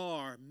we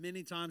are,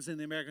 many times in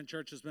the American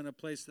church, has been a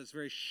place that's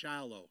very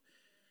shallow.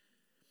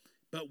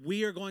 But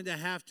we are going to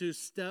have to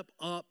step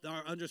up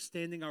our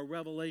understanding, our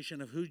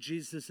revelation of who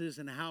Jesus is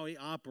and how He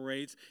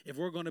operates if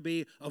we're going to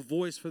be a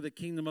voice for the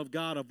kingdom of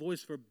God, a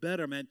voice for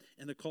betterment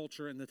in the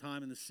culture and the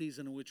time and the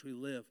season in which we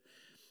live.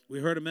 We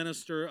heard a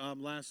minister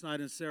last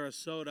night in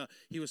Sarasota.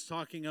 He was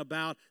talking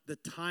about the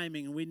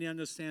timing, and we need to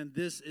understand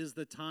this is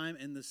the time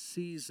and the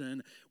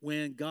season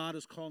when God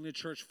is calling the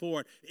church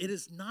forward. It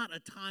is not a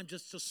time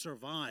just to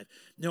survive.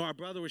 You know, our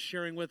brother was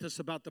sharing with us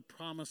about the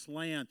promised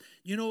land.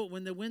 You know,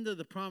 when they went to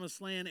the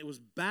promised land, it was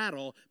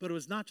battle, but it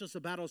was not just a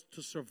battle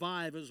to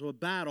survive. It was a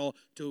battle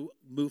to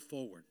move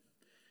forward.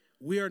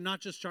 We are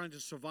not just trying to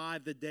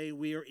survive the day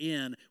we are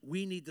in.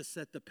 We need to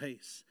set the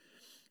pace.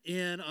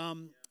 In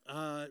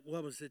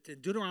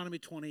in Deuteronomy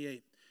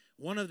 28,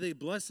 one of the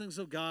blessings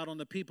of God on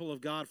the people of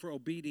God for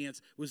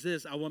obedience was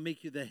this: I will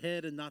make you the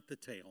head and not the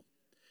tail.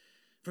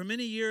 For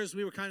many years,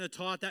 we were kind of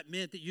taught that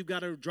meant that you've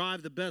got to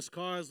drive the best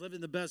cars, live in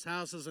the best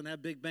houses, and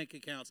have big bank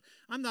accounts.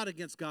 I'm not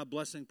against God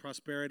blessing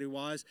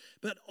prosperity-wise,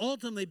 but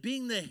ultimately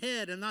being the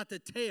head and not the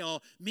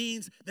tail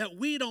means that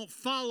we don't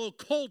follow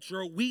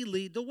culture, we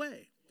lead the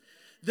way.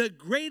 The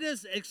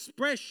greatest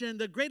expression,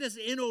 the greatest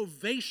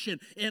innovation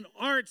in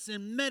arts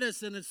and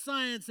medicine and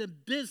science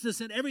and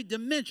business in every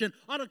dimension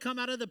ought to come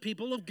out of the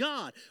people of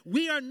God.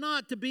 We are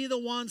not to be the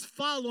ones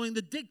following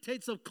the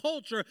dictates of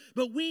culture,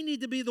 but we need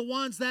to be the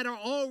ones that are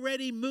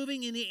already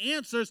moving in the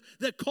answers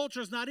that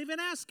culture is not even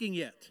asking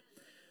yet.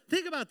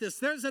 Think about this.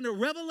 There's a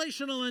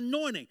revelational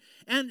anointing,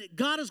 and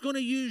God is going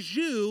to use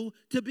you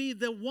to be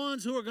the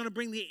ones who are going to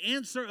bring the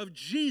answer of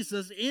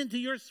Jesus into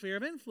your sphere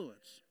of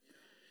influence.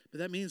 But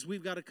that means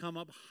we've got to come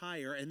up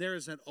higher, and there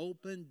is an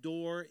open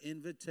door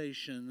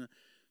invitation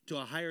to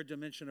a higher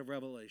dimension of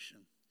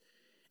revelation.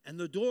 And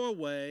the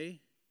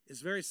doorway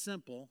is very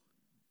simple.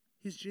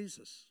 He's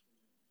Jesus.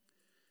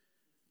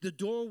 The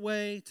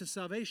doorway to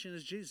salvation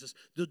is Jesus.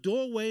 The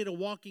doorway to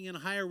walking in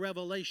higher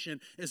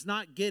revelation is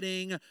not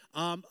getting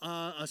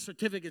a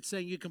certificate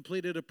saying you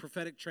completed a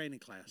prophetic training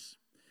class.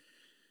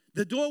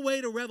 The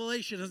doorway to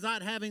revelation is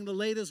not having the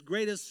latest,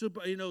 greatest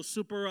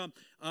super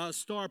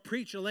star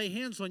preacher lay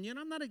hands on you. And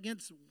I'm not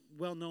against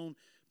well-known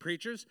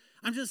preachers.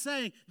 I'm just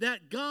saying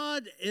that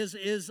God is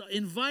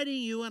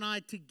inviting you and I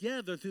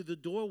together through the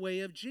doorway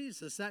of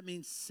Jesus. That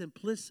means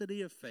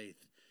simplicity of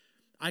faith.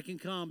 I can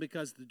come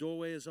because the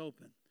doorway is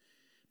open.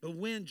 But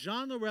when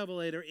John the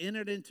Revelator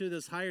entered into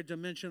this higher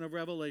dimension of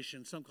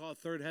revelation, some call it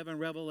third heaven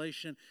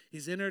revelation,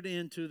 he's entered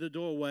into the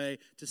doorway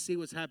to see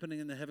what's happening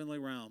in the heavenly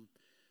realm.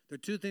 There are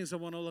two things I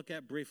want to look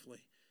at briefly.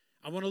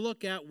 I want to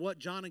look at what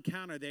John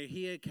encountered there.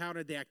 He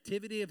encountered the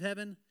activity of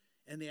heaven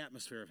and the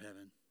atmosphere of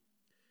heaven.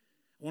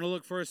 I want to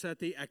look first at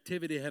the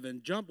activity of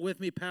heaven. Jump with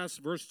me past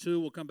verse 2.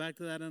 We'll come back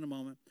to that in a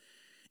moment.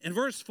 In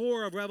verse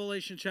 4 of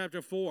Revelation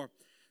chapter 4,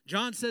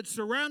 John said,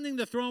 surrounding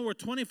the throne were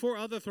 24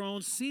 other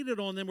thrones. Seated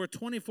on them were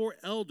 24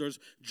 elders,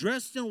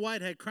 dressed in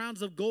white, had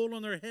crowns of gold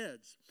on their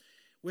heads.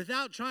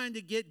 Without trying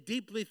to get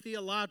deeply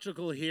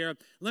theological here,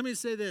 let me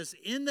say this.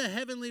 In the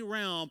heavenly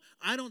realm,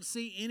 I don't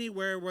see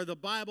anywhere where the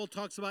Bible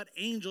talks about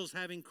angels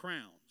having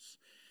crowns.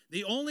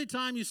 The only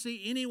time you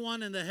see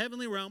anyone in the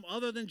heavenly realm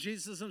other than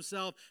Jesus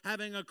himself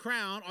having a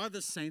crown are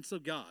the saints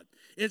of God.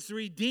 It's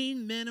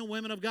redeemed men and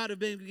women of God who have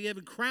been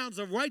given crowns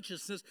of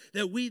righteousness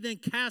that we then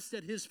cast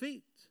at his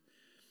feet.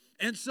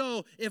 And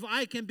so if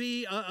I can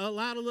be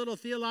allowed a little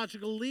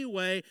theological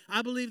leeway,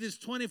 I believe these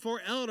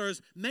 24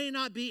 elders may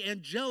not be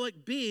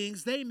angelic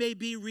beings. They may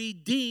be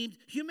redeemed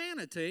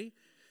humanity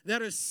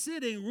that are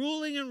sitting,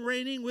 ruling and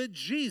reigning with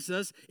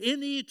Jesus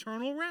in the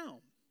eternal realm.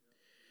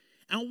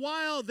 And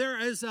while there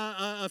is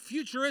a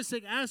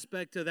futuristic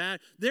aspect to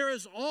that, there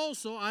is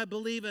also, I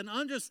believe, an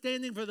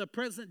understanding for the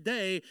present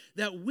day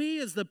that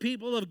we as the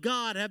people of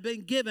God have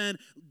been given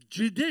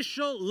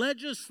judicial,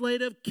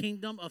 legislative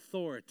kingdom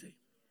authority.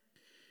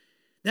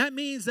 That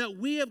means that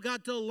we have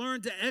got to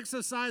learn to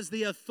exercise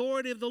the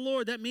authority of the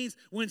Lord. That means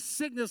when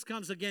sickness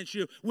comes against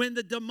you, when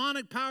the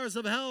demonic powers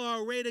of hell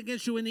are arrayed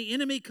against you, when the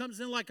enemy comes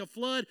in like a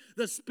flood,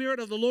 the Spirit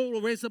of the Lord will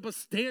raise up a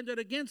standard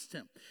against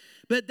him.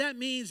 But that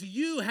means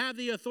you have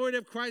the authority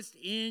of Christ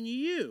in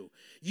you.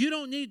 You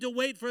don't need to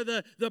wait for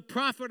the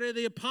prophet or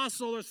the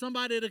apostle or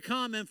somebody to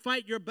come and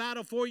fight your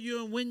battle for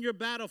you and win your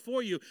battle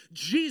for you.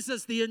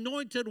 Jesus, the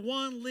anointed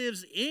one,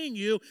 lives in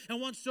you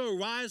and wants to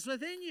arise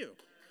within you.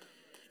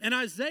 In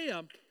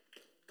Isaiah,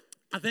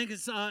 I think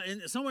it's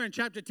somewhere in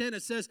chapter 10,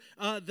 it says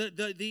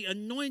the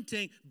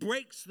anointing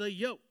breaks the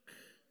yoke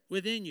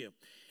within you.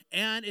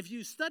 And if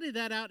you study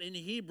that out in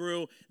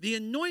Hebrew, the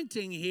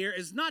anointing here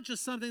is not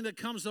just something that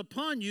comes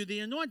upon you.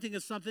 The anointing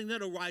is something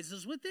that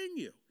arises within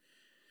you.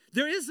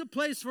 There is a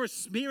place for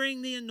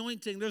smearing the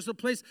anointing. There's a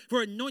place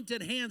for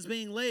anointed hands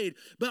being laid.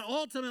 But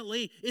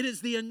ultimately, it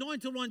is the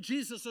anointed one,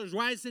 Jesus, is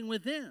rising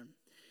within.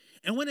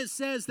 And when it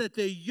says that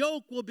the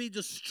yoke will be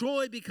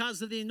destroyed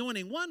because of the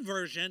anointing, one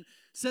version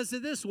says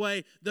it this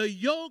way: the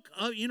yoke,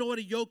 you know what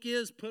a yoke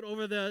is? Put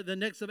over the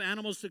necks of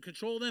animals to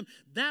control them.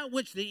 That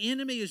which the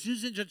enemy is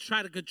using to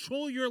try to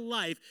control your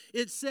life,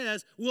 it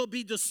says, will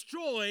be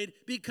destroyed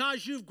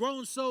because you've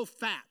grown so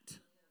fat.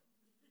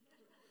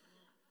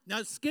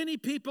 Now, skinny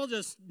people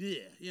just,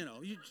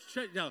 you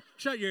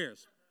shut your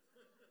ears.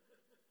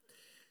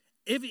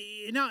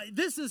 Now,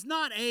 this is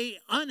not a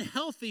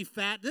unhealthy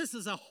fat. This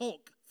is a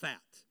Hulk fat.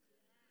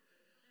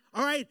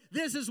 All right,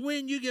 this is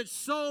when you get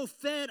so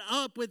fed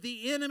up with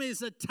the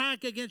enemy's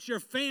attack against your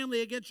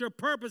family, against your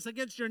purpose,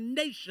 against your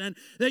nation,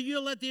 that you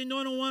let the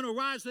anointed one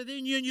arise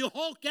within you and you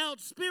hulk out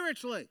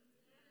spiritually.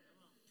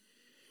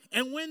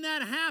 And when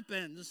that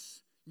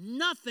happens,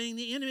 nothing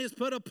the enemy has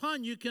put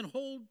upon you can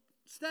hold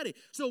steady.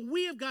 So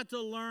we have got to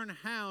learn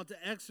how to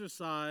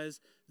exercise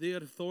the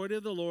authority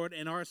of the Lord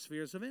in our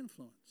spheres of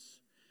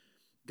influence.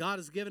 God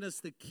has given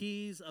us the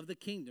keys of the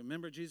kingdom.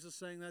 Remember Jesus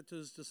saying that to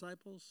his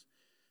disciples?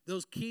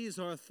 Those keys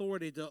are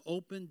authority to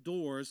open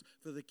doors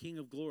for the King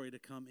of Glory to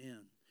come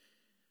in.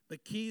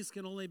 But keys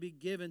can only be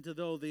given to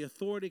those, the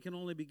authority can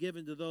only be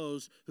given to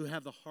those who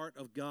have the heart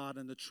of God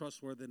and the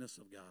trustworthiness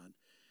of God.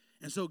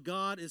 And so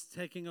God is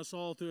taking us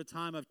all through a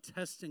time of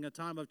testing, a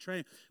time of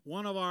training.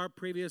 One of our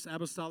previous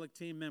apostolic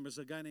team members,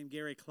 a guy named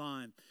Gary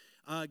Klein,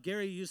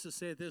 Gary used to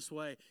say it this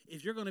way: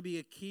 if you're going to be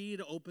a key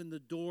to open the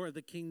door of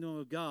the kingdom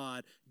of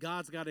God,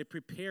 God's got to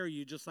prepare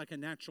you just like a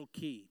natural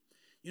key.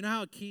 You know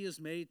how a key is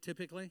made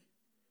typically?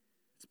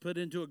 It's put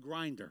into a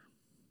grinder.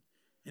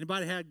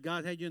 Anybody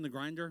God had you in the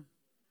grinder?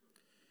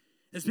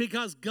 It's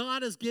because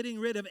God is getting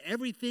rid of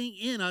everything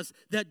in us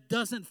that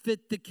doesn't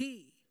fit the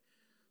key.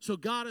 So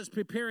God is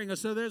preparing us.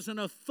 So there's an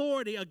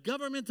authority, a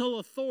governmental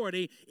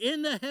authority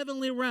in the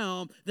heavenly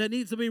realm that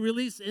needs to be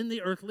released in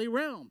the earthly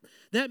realm.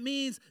 That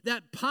means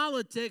that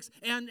politics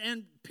and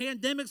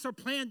pandemics or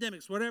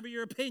plandemics, whatever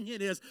your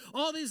opinion is,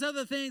 all these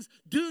other things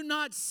do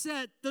not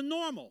set the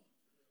normal.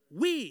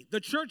 We, the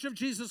Church of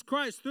Jesus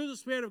Christ, through the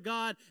Spirit of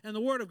God and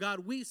the Word of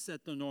God, we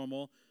set the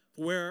normal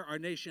for where our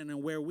nation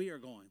and where we are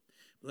going.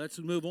 Let's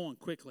move on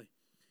quickly.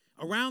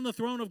 Around the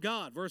throne of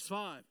God, verse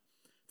 5.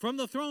 From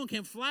the throne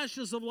came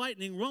flashes of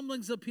lightning,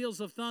 rumblings of peals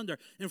of thunder.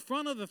 In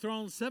front of the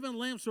throne, 7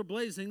 lamps were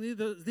blazing.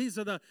 These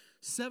are the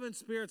 7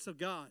 spirits of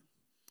God.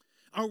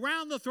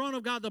 Around the throne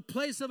of God, the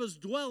place of his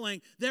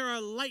dwelling, there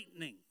are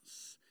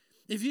lightnings.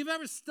 If you've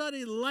ever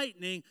studied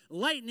lightning,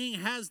 lightning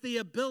has the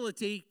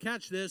ability,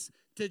 catch this,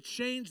 to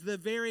change the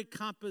very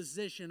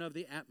composition of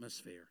the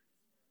atmosphere.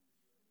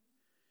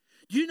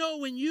 You know,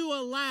 when you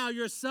allow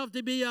yourself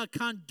to be a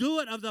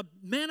conduit of the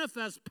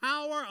manifest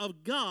power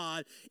of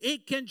God,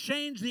 it can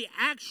change the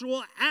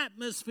actual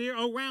atmosphere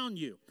around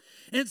you.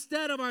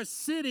 Instead of our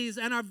cities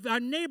and our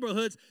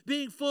neighborhoods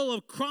being full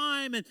of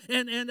crime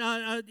and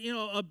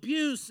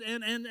abuse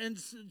and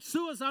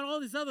suicide, all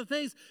these other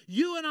things,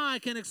 you and I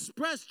can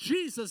express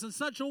Jesus in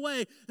such a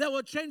way that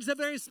will change the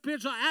very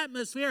spiritual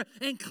atmosphere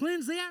and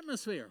cleanse the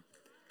atmosphere.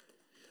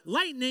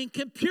 Lightning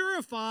can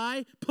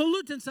purify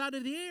pollutants out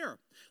of the air.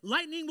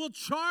 Lightning will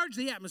charge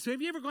the atmosphere.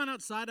 Have you ever gone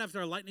outside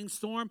after a lightning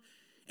storm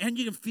and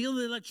you can feel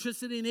the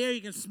electricity in the air?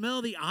 You can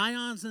smell the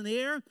ions in the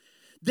air.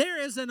 There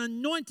is an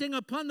anointing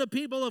upon the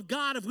people of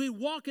God if we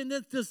walk in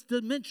this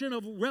dimension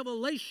of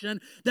revelation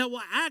that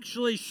will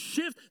actually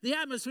shift the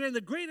atmosphere, and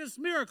the greatest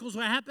miracles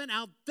will happen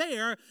out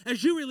there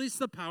as you release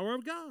the power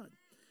of God.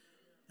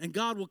 And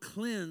God will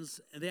cleanse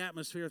the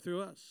atmosphere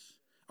through us.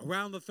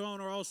 Around the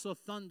throne are also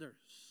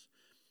thunders.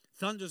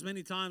 Thunders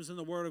many times in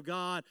the Word of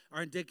God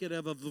are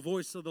indicative of the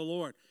voice of the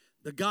Lord.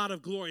 The God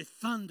of glory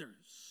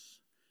thunders.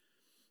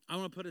 I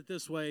want to put it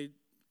this way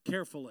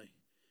carefully.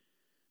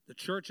 The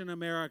church in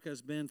America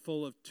has been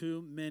full of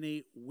too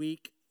many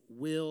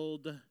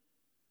weak-willed,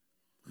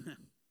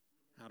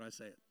 how do I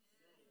say it?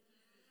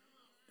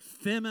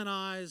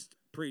 Feminized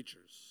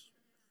preachers.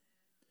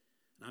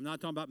 And I'm not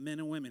talking about men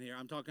and women here.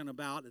 I'm talking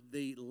about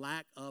the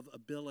lack of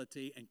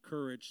ability and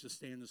courage to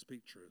stand and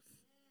speak truth.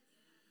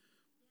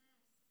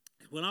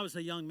 When I was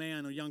a young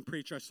man, a young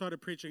preacher, I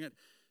started preaching at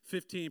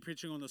 15,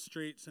 preaching on the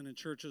streets and in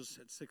churches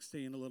at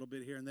 16, a little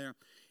bit here and there.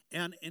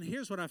 And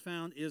here's what I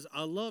found is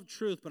I love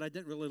truth, but I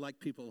didn't really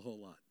like people a whole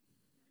lot.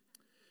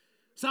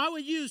 So I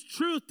would use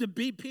truth to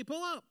beat people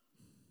up.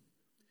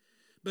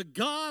 But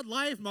God,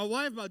 life, my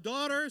wife, my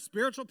daughter,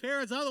 spiritual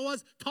parents, other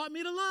ones, taught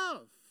me to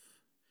love.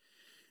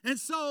 And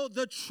so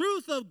the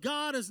truth of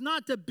God is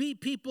not to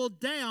beat people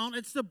down,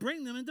 it's to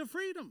bring them into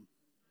freedom.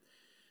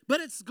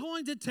 But it's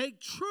going to take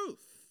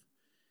truth.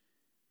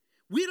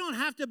 We don't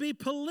have to be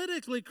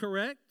politically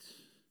correct.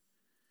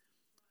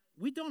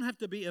 We don't have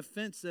to be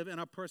offensive in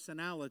our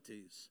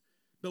personalities,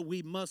 but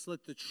we must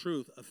let the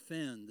truth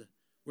offend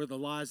where the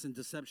lies and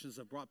deceptions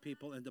have brought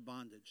people into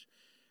bondage.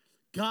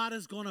 God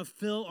is going to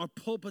fill our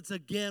pulpits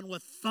again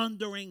with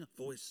thundering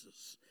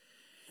voices.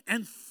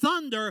 And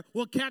thunder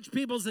will catch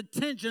people's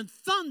attention.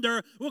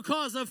 Thunder will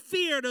cause a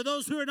fear to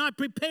those who are not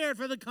prepared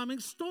for the coming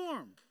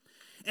storm.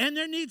 And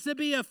there needs to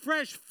be a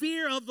fresh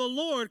fear of the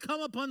Lord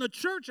come upon the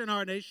church in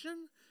our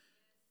nation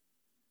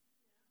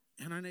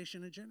and our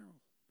nation in general.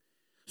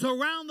 So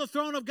around the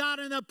throne of God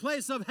in that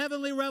place of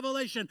heavenly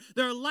revelation,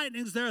 there are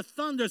lightnings, there are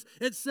thunders.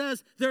 It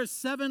says there are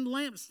 7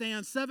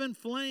 lampstands, 7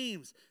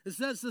 flames. It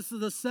says this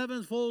is the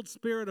sevenfold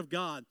Spirit of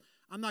God.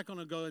 I'm not going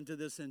to go into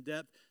this in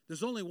depth.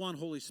 There's only one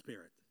Holy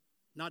Spirit,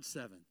 not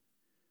 7.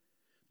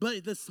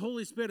 But this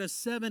Holy Spirit has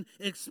 7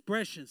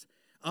 expressions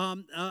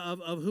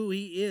of who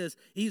He is.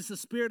 He's the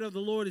Spirit of the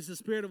Lord. He's the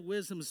Spirit of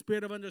wisdom, the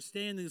Spirit of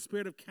understanding, the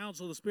Spirit of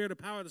counsel, the Spirit of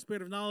power, the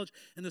Spirit of knowledge,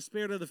 and the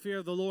Spirit of the fear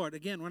of the Lord.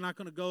 Again, we're not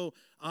going to go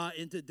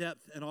into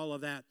depth and all of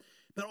that.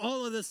 But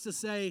all of this to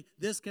say,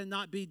 this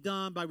cannot be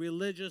done by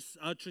religious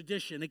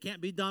tradition. It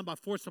can't be done by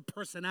force of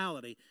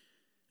personality.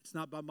 It's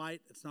not by might,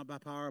 it's not by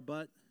power,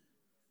 but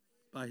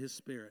by His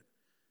Spirit,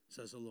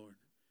 says the Lord.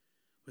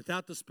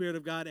 Without the Spirit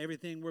of God,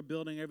 everything we're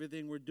building,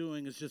 everything we're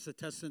doing is just a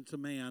testament to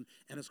man,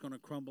 and it's going to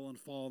crumble and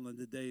fall in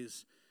the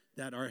days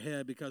that are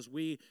ahead because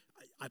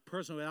I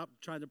personally, without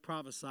trying to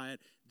prophesy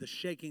it, the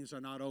shakings are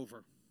not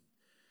over.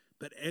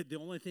 But the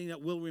only thing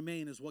that will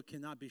remain is what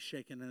cannot be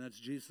shaken, and that's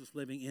Jesus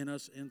living in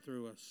us and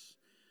through us.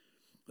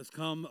 Let's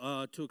come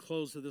to a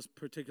close of this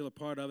particular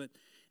part of it.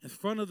 In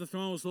front of the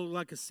throne was looked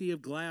like a sea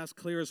of glass,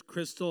 clear as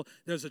crystal.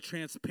 There's a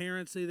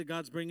transparency that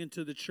God's bringing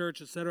to the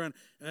church, etc.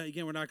 And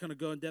again, we're not going to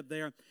go in depth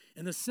there.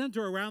 In the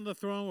center around the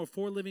throne were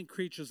 4 living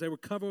creatures. They were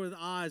covered with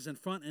eyes in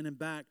front and in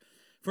back.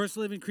 First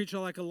living creature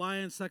like a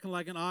lion, second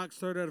like an ox,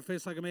 third had a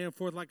face like a man, and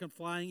fourth like a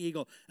flying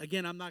eagle.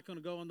 Again, I'm not going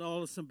to go into all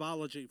the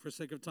symbology for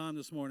sake of time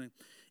this morning.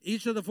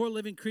 Each of the 4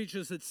 living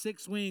creatures had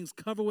 6 wings,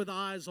 covered with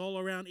eyes all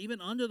around, even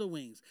under the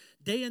wings.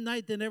 Day and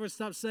night they never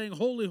stopped saying,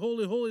 "Holy,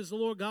 holy, holy is the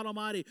Lord God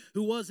Almighty,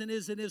 who was and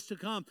is to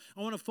come."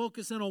 I want to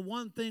focus in on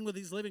one thing with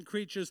these living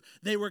creatures.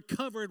 They were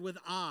covered with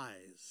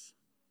eyes.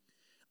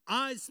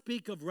 Eyes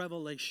speak of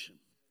revelation.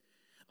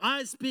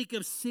 Eyes speak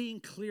of seeing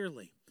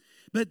clearly.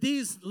 But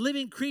these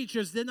living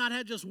creatures did not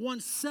have just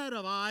one set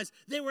of eyes.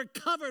 They were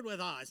covered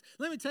with eyes.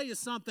 Let me tell you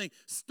something.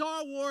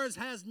 Star Wars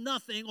has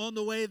nothing on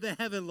the way the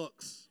heaven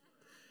looks.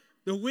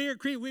 The weird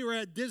creature, we were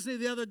at Disney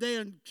the other day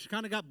and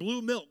kind of got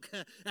blue milk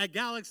at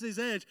Galaxy's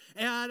Edge.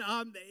 And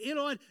you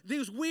know what?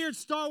 These weird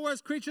Star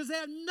Wars creatures, they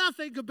have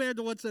nothing compared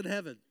to what's in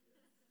heaven.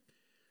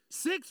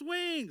 6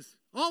 wings,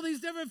 all these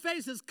different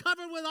faces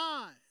covered with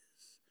eyes.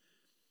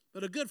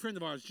 But a good friend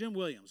of ours, Jim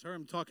Williams, heard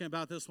him talking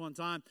about this one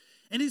time.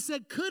 And he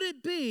said, could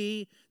it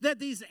be that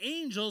these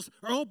angels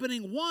are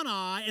opening one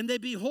eye and they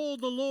behold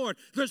the Lord?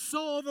 They're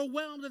so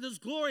overwhelmed with his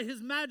glory, his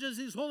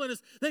majesty, his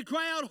holiness. They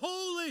cry out,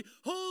 holy,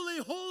 holy,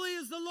 holy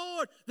is the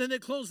Lord. Then they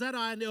close that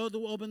eye and they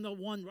open the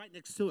one right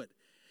next to it.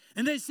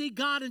 And they see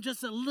God in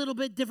just a little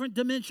bit different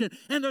dimension.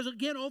 And they're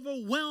again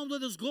overwhelmed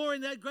with his glory.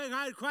 And they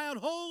cry out,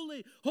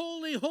 holy,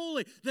 holy,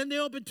 holy. Then they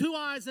open 2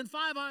 eyes and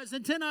 5 eyes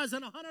and 10 eyes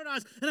and 100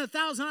 eyes and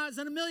 1,000 eyes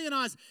and 1,000,000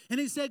 eyes. And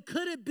he said,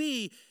 could it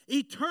be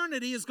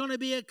eternity is going to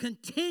be a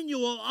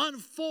continual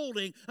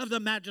unfolding of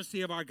the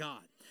majesty of our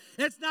God?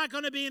 It's not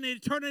going to be an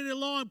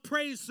eternity-long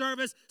praise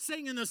service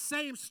singing the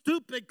same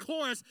stupid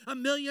chorus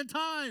 1,000,000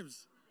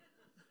 times.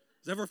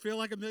 Does it ever feel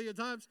like 1,000,000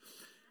 times?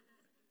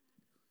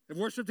 The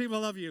worship team, I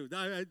love you.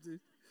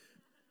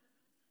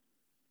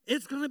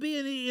 It's going to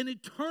be an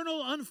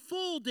eternal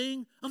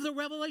unfolding of the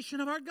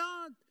revelation of our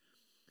God.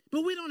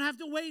 But we don't have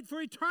to wait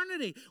for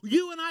eternity.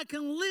 You and I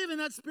can live in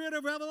that spirit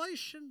of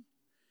revelation.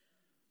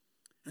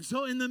 And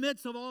so in the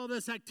midst of all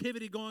this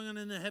activity going on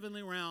in the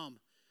heavenly realm,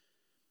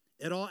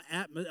 it all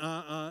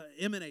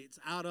emanates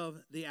out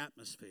of the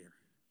atmosphere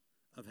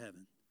of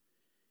heaven.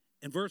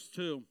 In verse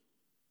 2,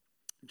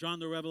 John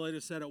the Revelator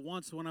said, at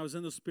once when I was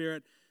in the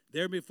Spirit,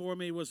 there before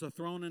me was a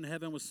throne in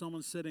heaven with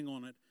someone sitting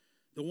on it.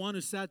 The one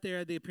who sat there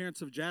had the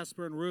appearance of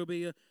jasper and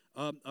ruby,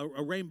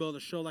 a rainbow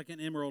that showed like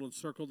an emerald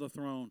encircled the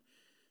throne.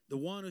 The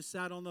one who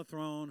sat on the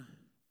throne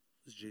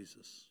was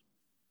Jesus.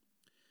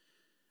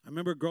 I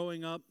remember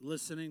growing up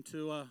listening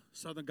to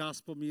Southern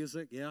gospel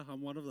music. Yeah,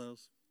 I'm one of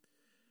those.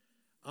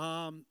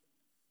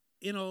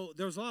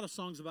 There was a lot of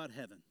songs about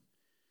heaven.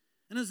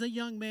 And as a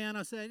young man,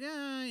 I said,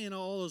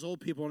 all those old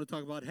people want to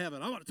talk about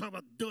heaven. I want to talk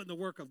about doing the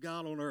work of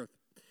God on earth.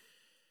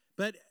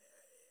 But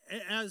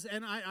as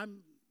I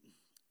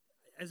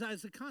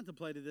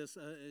contemplated this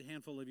a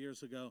handful of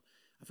years ago,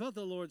 I felt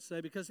the Lord say,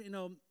 because,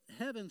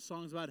 heaven,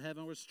 songs about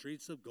heaven were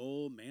streets of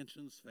gold,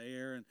 mansions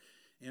fair, and,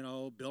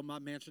 build my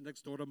mansion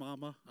next door to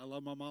Mama. I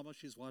love my Mama.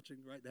 She's watching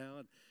right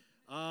now.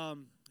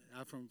 And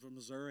I'm from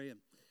Missouri.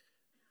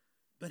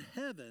 But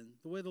heaven,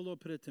 the way the Lord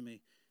put it to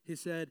me, he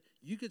said,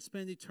 you could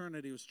spend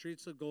eternity with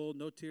streets of gold,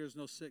 no tears,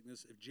 no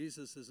sickness. If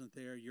Jesus isn't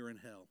there, you're in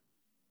hell.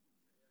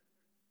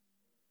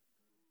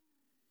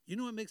 You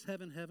know what makes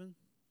heaven heaven?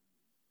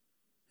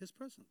 His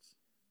presence.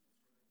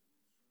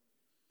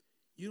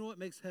 You know what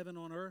makes heaven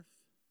on earth?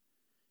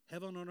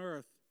 Heaven on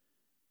earth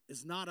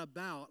is not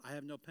about I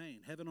have no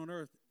pain. Heaven on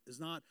earth is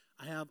not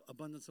I have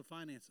abundance of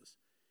finances.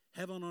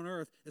 Heaven on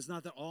earth is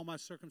not that all my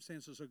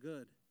circumstances are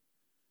good.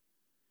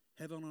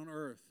 Heaven on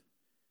earth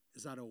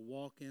is that I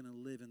walk in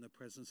and live in the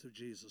presence of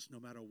Jesus no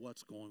matter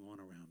what's going on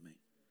around me.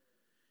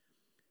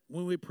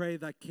 When we pray,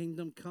 thy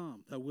kingdom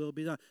come, thy will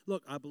be done.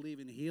 Look, I believe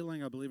in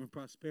healing, I believe in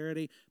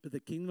prosperity, but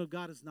the kingdom of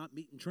God is not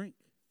meat and drink.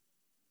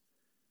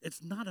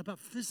 It's not about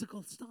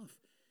physical stuff.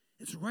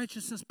 It's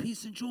righteousness,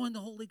 peace, and joy in the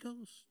Holy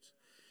Ghost.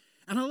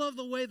 And I love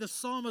the way the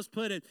psalmist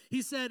put it.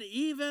 He said,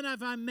 even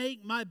if I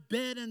make my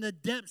bed in the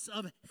depths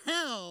of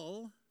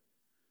hell,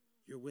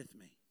 you're with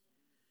me.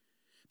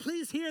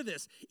 Please hear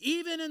this.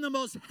 Even in the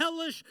most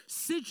hellish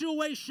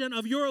situation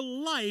of your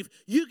life,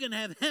 you can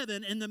have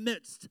heaven in the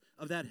midst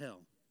of that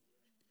hell.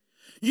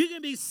 You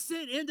can be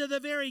sent into the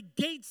very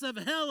gates of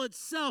hell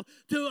itself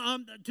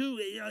to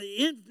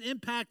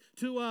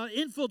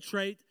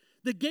infiltrate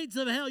the gates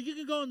of hell. You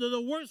can go into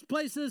the worst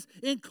places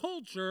in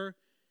culture,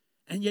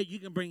 and yet you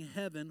can bring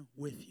heaven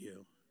with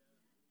you.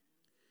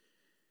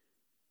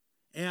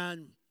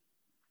 And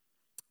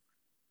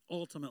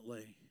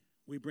ultimately,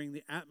 we bring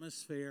the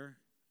atmosphere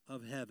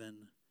of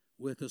heaven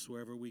with us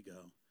wherever we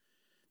go.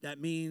 That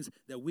means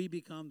that we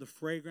become the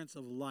fragrance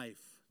of life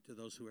to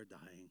those who are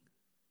dying.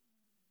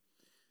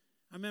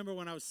 I remember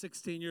when I was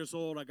 16 years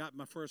old, I got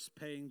my first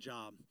paying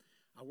job.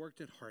 I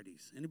worked at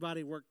Hardee's.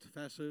 Anybody worked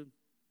fast food?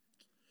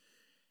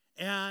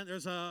 And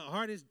there's a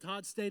Hardee's,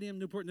 Todd Stadium,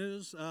 Newport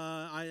News.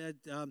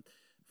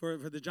 For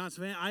the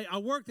Johnson family. I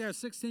worked there at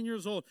 16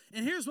 years old.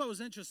 And here's what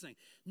was interesting.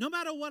 No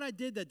matter what I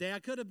did that day, I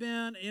could have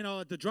been,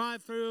 at the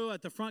drive-thru,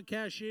 at the front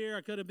cashier.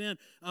 I could have been,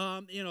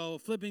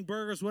 flipping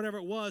burgers, whatever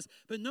it was.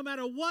 But no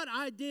matter what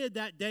I did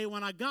that day,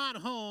 when I got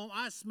home,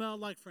 I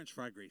smelled like French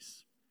fry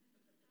grease.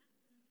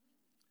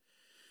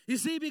 You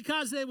see,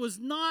 because it was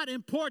not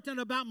important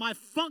about my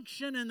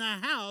function in the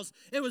house,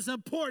 it was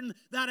important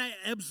that I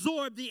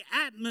absorb the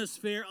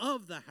atmosphere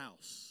of the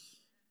house.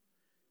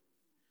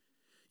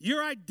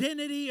 Your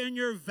identity and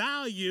your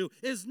value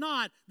is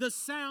not the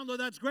sound, though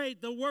that's great,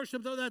 the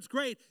worship, though that's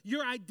great.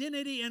 Your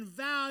identity and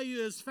value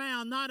is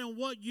found not in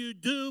what you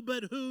do,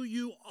 but who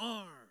you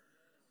are.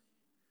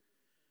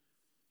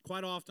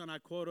 Quite often I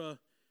quote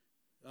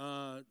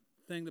a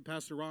thing that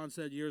Pastor Ron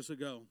said years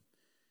ago.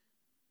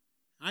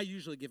 I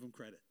usually give him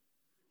credit.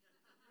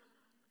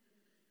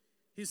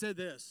 He said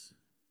this,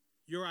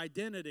 your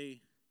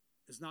identity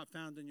is not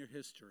found in your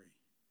history.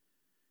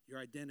 Your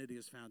identity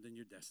is found in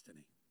your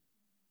destiny.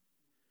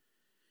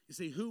 You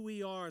see, who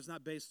we are is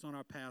not based on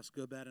our past,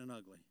 good, bad, and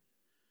ugly.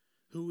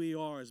 Who we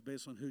are is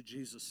based on who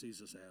Jesus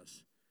sees us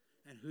as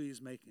and who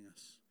he's making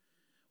us.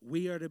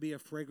 we are to be a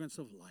fragrance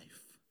of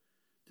life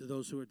to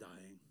those who are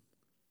dying.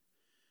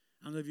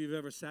 I don't know if you've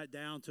ever sat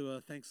down to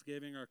a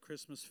Thanksgiving or a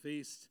Christmas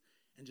feast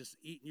and just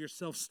eaten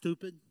yourself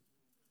stupid.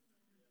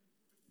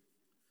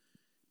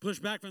 Push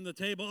back from the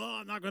table, oh,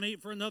 I'm not going to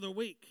eat for another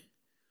week.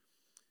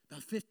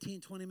 About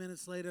 15, 20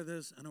 minutes later,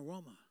 there's an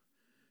aroma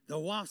that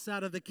wafts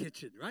out of the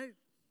kitchen, right?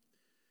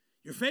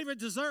 Your favorite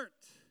dessert.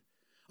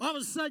 All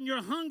of a sudden,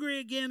 you're hungry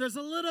again. There's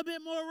a little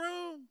bit more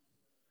room.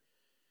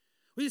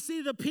 We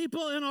see the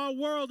people in our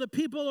world, the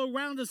people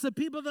around us, the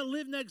people that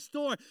live next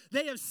door,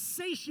 they have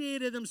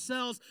satiated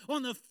themselves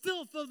on the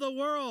filth of the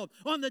world,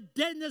 on the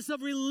deadness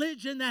of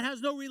religion that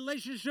has no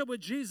relationship with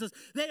Jesus.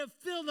 They have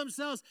filled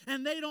themselves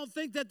and they don't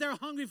think that they're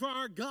hungry for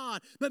our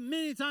God. But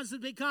many times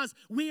it's because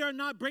we are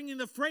not bringing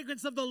the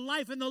fragrance of the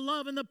life and the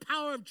love and the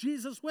power of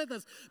Jesus with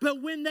us.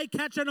 But when they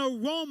catch an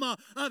aroma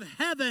of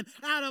heaven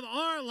out of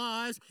our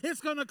lives, it's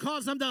going to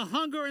cause them to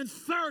hunger and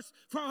thirst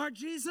for our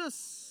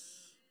Jesus.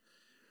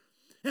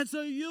 And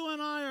so you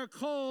and I are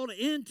called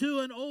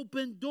into an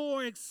open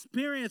door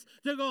experience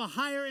to go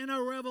higher in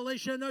our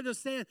revelation and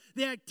understand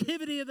the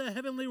activity of the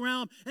heavenly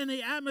realm and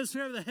the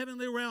atmosphere of the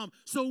heavenly realm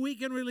so we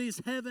can release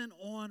heaven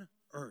on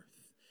earth.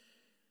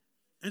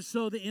 And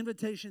so the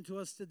invitation to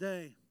us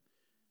today,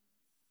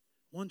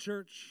 One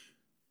Church,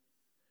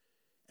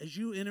 as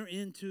you enter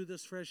into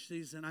this fresh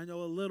season, I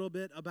know a little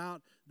bit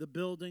about the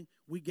building.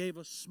 We gave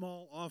a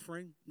small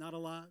offering, not a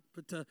lot,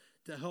 but to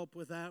help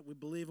with that. We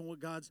believe in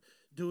what God's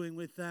doing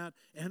with that.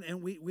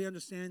 And we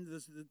understand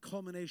this, the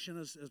culmination,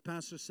 as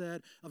Pastor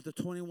said, of the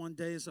 21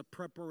 days of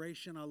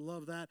preparation. I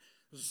love that.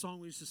 There's a song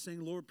we used to sing,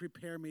 Lord,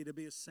 prepare me to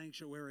be a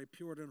sanctuary,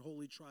 pure and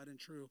holy, tried and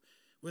true.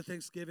 With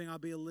thanksgiving, I'll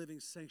be a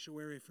living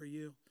sanctuary for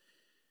you.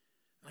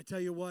 I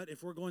tell you what,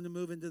 if we're going to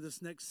move into this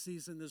next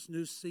season, this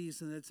new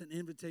season, it's an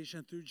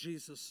invitation through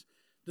Jesus,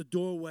 the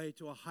doorway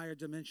to a higher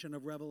dimension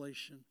of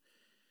revelation.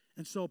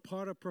 And so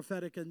part of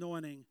prophetic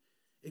anointing,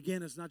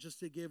 again, is not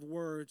just to give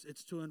words,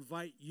 it's to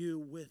invite you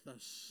with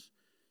us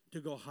to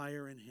go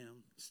higher in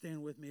Him.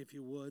 Stand with me if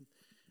you would.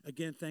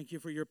 Again, thank you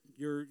for your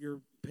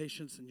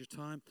patience and your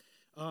time.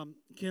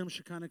 Kim,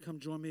 Shekinah, come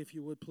join me if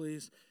you would,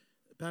 please.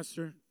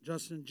 Pastor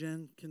Justin,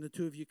 Jen, can the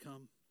two of you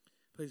come,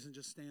 please, and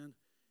just stand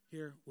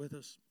here with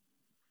us?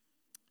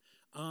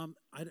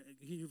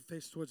 You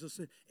face towards us,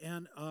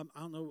 and I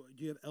don't know.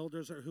 Do you have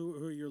elders or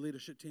who are your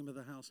leadership team of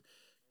the house?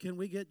 Can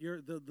we get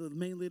the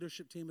main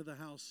leadership team of the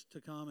house to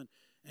come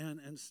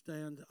and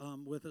stand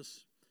with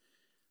us?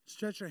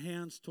 Stretch your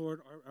hands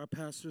toward our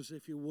pastors,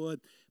 if you would.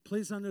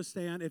 Please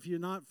understand, if you're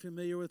not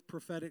familiar with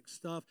prophetic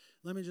stuff,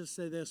 let me just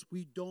say this: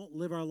 we don't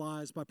live our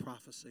lives by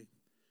prophecy.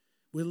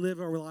 We live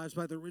our lives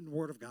by the written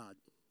word of God,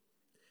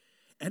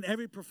 and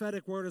every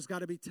prophetic word has got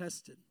to be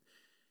tested.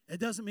 It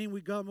doesn't mean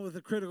we come with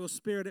a critical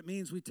spirit. It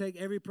means we take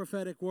every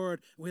prophetic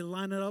word, we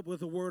line it up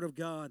with the word of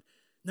God.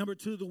 Number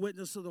two, the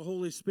witness of the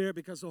Holy Spirit,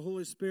 because the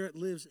Holy Spirit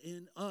lives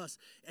in us.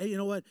 And you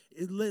know what?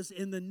 It lives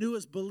in the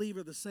newest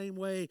believer the same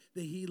way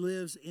that he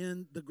lives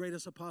in the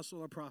greatest apostle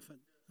or prophet.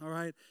 All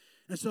right?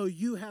 And so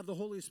you have the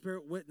Holy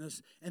Spirit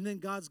witness, and then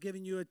God's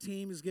giving you a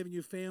team, He's giving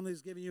you families,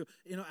 He's giving you,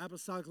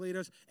 apostolic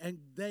leaders, and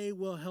they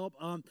will help,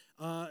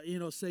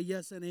 say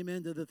yes and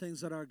amen to the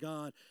things that are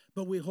God.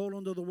 But we hold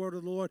on to the word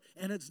of the Lord,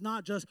 and it's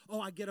not just,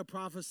 I get a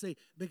prophecy,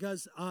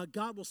 because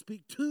God will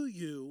speak to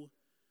you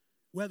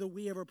whether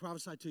we ever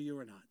prophesy to you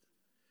or not.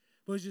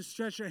 But as you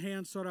stretch your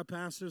hands toward our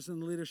pastors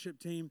and the leadership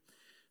team,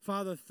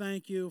 Father,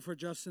 thank you for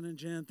Justin and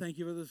Jen. Thank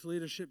you for this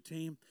leadership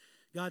team.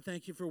 God,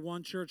 thank you for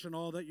One Church and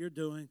all that you're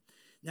doing.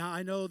 Now,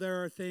 I know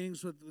there are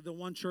things with the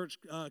One Church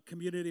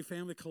community,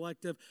 family,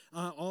 collective,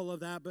 all of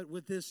that, but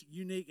with this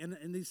unique,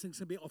 and these things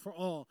can be for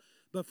all,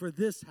 but for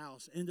this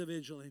house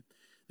individually,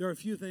 there are a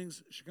few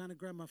things. Shekinah,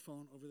 grab my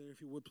phone over there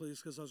if you would,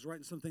 please, because I was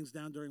writing some things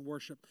down during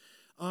worship.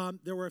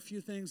 There were a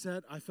few things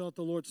that I felt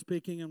the Lord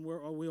speaking, and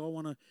we all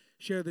want to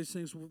share these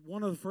things.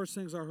 One of the first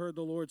things I heard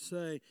the Lord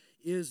say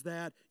is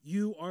that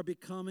you are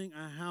becoming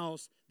a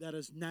house that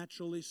is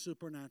naturally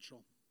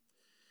supernatural.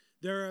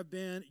 There have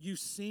been, you've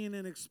seen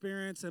and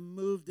experienced and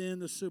moved in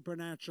the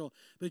supernatural,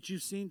 but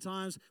you've seen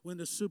times when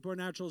the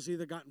supernatural has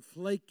either gotten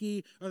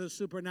flaky or the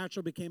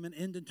supernatural became an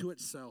end unto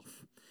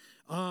itself.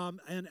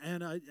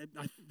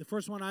 The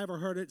first one I ever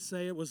heard it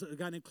say, it was a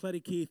guy named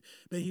Cleddy Keith,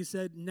 but he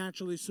said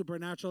naturally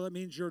supernatural. That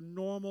means you're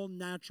normal,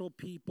 natural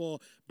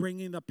people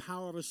bringing the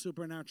power of a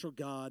supernatural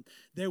God.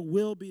 There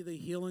will be the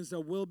healings, there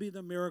will be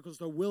the miracles,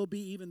 there will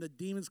be even the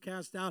demons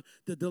cast out,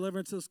 the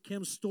deliverances.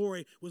 Kim's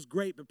story was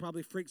great, but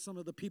probably freaked some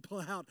of the people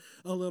out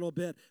a little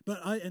bit,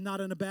 and not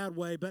in a bad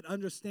way. But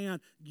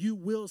understand, you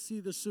will see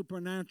the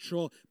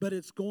supernatural, but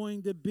it's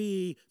going to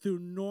be through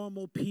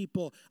normal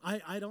people.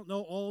 I don't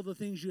know all the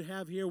things you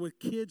have here with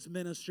kids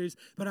ministries,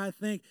 but I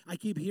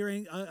keep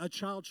hearing a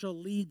child shall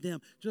lead them,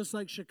 just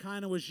like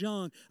Shekinah was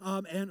young,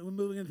 and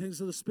moving into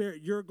things of the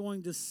Spirit. You're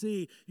going to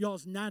see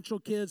y'all's natural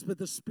kids, but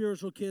the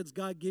spiritual kids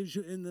God gives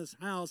you in this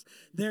house,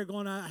 they're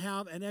going to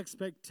have an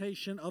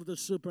expectation of the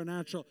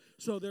supernatural.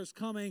 So there's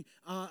coming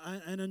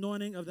an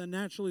anointing of the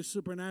naturally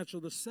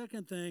supernatural. The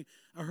second thing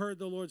I heard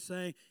the Lord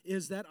say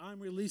is that I'm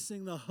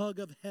releasing the hug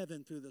of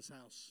heaven through this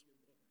house.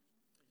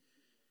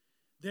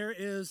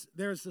 there's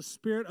the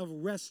spirit of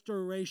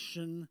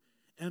restoration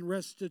and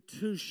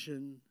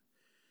restitution.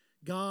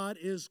 God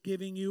is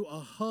giving you a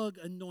hug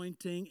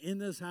anointing in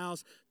this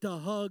house to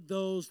hug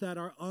those that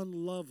are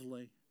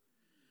unlovely,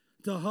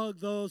 to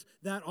hug those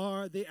that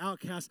are the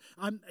outcasts.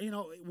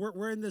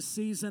 We're in this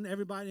season,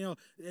 everybody,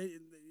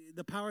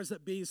 the powers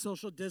that be,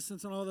 social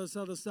distance and all this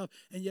other stuff,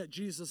 and yet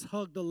Jesus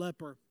hugged the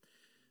leper.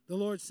 The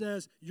Lord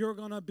says, you're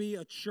going to be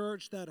a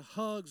church that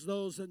hugs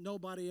those that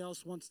nobody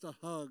else wants to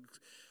hug.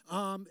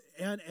 And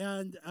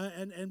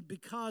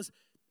because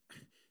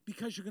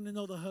you're going to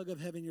know the hug of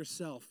heaven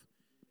yourself.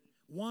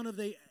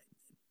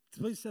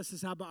 Please test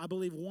this out, but I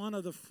believe one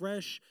of the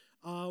fresh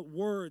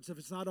words, if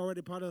it's not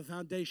already part of the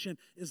foundation,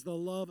 is the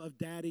love of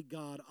Daddy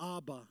God,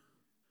 Abba,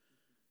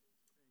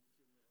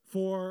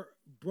 for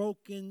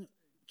broken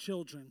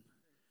children.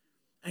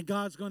 And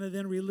God's going to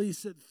then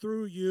release it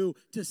through you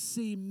to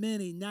see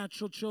many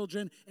natural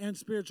children and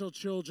spiritual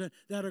children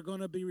that are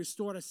going to be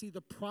restored. I see the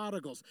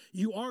prodigals.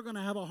 You are going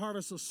to have a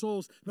harvest of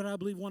souls, but I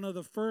believe one of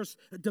the first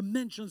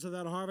dimensions of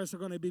that harvest are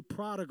going to be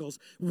prodigals.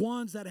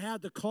 Ones that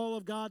had the call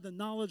of God, the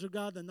knowledge of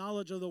God, the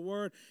knowledge of the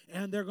Word,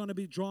 and they're going to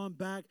be drawn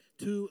back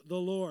to the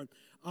Lord.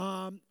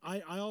 I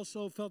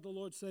also felt the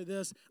Lord say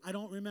this. I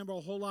don't remember a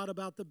whole lot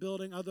about the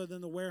building other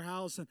than the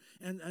warehouse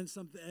and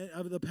some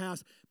of the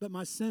past, but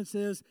my sense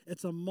is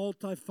it's a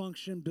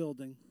multifunction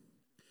building.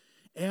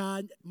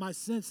 And my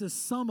sense is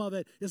some of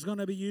it is going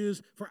to be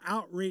used for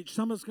outreach.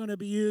 Some of it's going to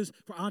be used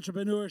for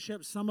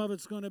entrepreneurship. Some of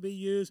it's going to be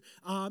used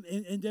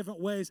in different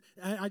ways.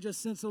 I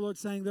just sense the Lord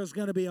saying there's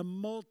going to be a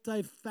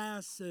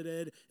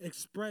multifaceted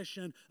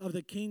expression of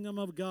the kingdom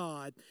of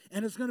God.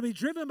 And it's going to be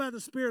driven by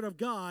the Spirit of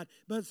God,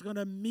 but it's going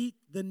to meet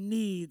the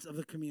needs of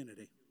the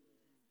community.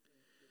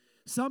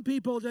 Some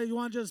people, they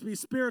want to just be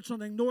spiritual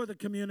and ignore the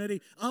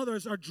community.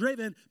 Others are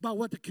driven by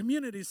what the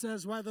community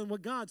says rather than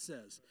what God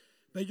says.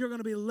 But you're going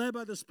to be led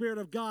by the Spirit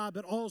of God,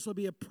 but also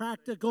be a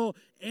practical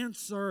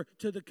answer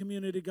to the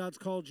community God's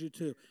called you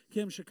to.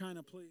 Kim,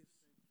 Shekinah, please.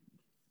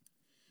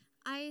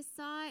 I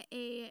saw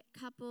a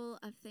couple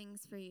of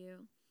things for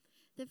you.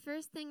 The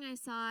first thing I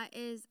saw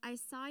is I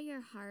saw your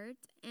heart,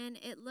 and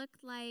it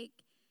looked like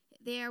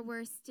there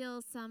were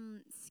still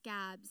some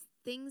scabs,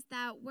 things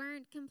that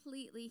weren't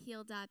completely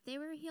healed up. They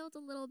were healed a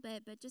little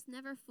bit, but just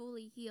never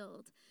fully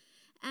healed.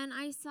 And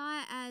I saw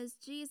it as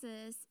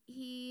Jesus,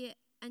 he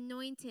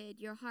anointed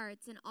your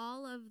hearts, and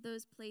all of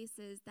those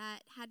places that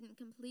hadn't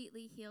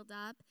completely healed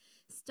up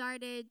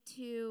started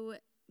to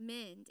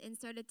mend and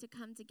started to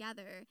come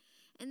together.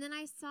 And then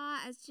I saw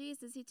as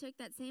Jesus, he took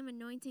that same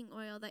anointing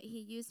oil that he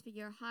used for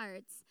your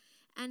hearts,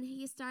 and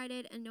he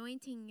started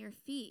anointing your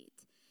feet.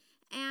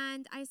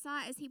 And I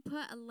saw as he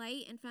put a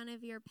light in front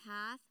of your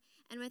path,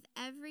 and with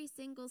every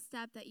single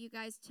step that you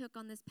guys took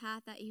on this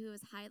path that he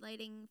was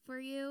highlighting for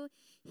you,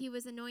 he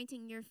was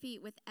anointing your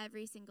feet with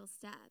every single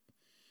step.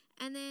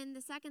 And then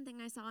the second thing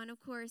I saw, and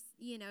of course,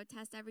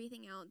 test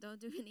everything out.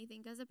 Don't do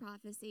anything as a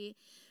prophecy.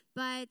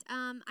 But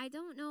I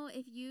don't know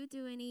if you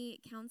do any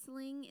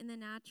counseling in the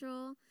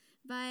natural,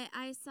 but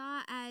I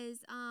saw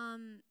as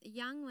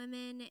young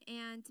women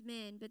and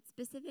men, but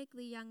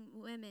specifically young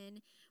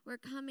women, were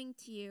coming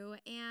to you,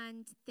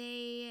 and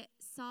they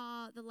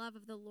saw the love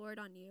of the Lord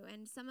on you.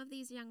 And some of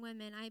these young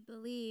women, I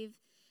believe,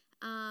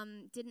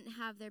 didn't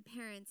have their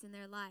parents in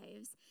their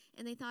lives,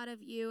 and they thought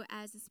of you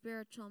as a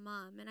spiritual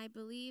mom. And I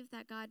believe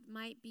that God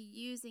might be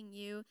using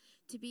you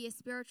to be a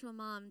spiritual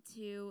mom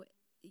to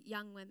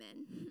young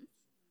women.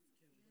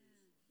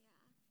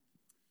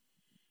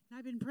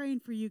 I've been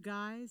praying for you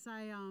guys.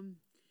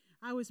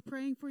 I was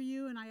praying for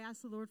you, and I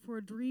asked the Lord for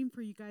a dream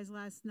for you guys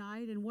last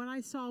night, and what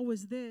I saw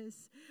was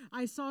this.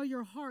 I saw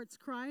your hearts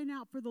crying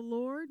out for the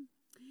Lord,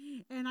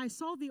 and I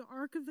saw the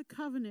Ark of the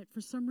Covenant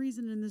for some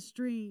reason in this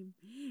dream.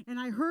 And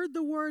I heard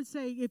the word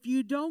say, if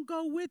you don't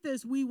go with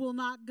us, we will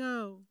not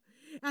go.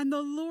 And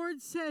the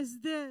Lord says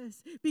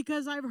this,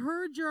 because I've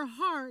heard your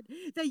heart,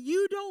 that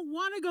you don't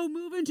want to go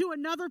move into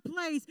another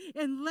place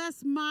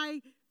unless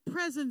my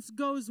presence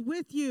goes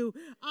with you.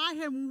 I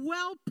am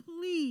well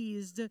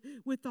pleased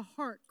with the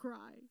heart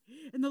cry.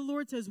 And the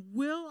Lord says,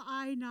 will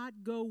I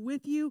not go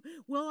with you?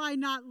 Will I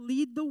not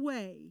lead the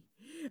way?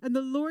 And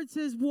the Lord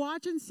says,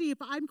 watch and see if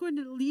I'm going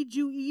to lead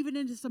you even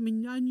into some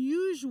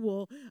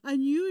unusual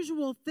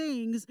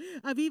things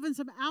of even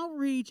some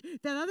outreach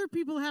that other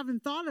people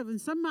haven't thought of, and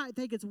some might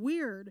think it's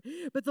weird.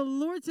 But the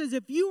Lord says,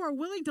 if you are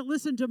willing to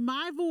listen to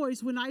my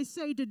voice when I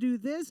say to do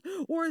this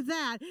or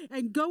that,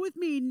 and go with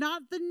me,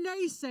 not the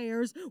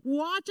naysayers,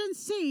 watch and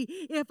see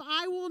if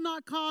I will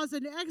not cause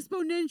an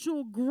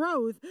exponential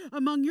growth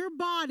among your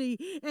body,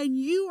 and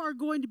you are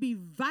going to be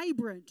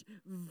vibrant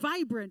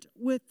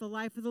with the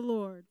life of the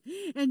Lord.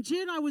 And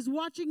Jen, I was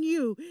watching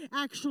you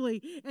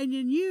actually, and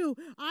in you,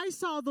 I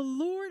saw the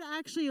Lord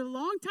actually a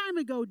long time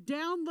ago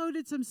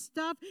downloaded some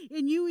stuff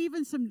in you,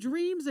 even some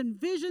dreams and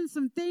visions,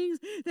 some things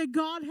that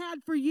God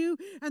had for you.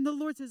 And the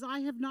Lord says,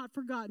 I have not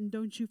forgotten.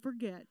 Don't you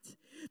forget.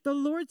 The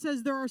Lord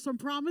says, there are some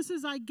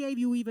promises I gave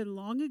you even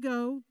long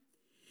ago,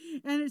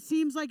 and it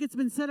seems like it's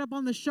been set up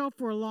on the shelf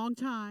for a long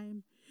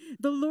time.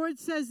 The Lord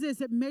says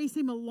this, it may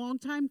seem a long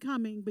time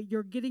coming, but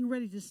you're getting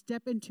ready to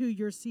step into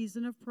your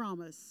season of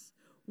promise.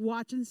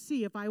 Watch and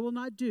see if I will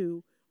not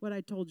do what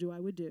I told you I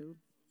would do.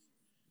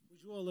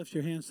 Would you all lift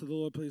your hands to the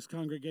Lord, please,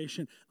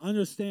 congregation?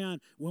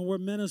 Understand, when we're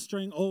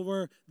ministering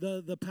over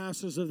the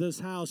pastors of this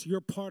house, you're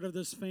part of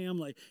this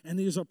family, and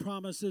these are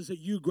promises that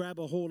you grab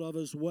a hold of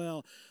as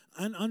well.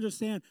 And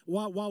understand,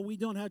 while we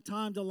don't have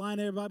time to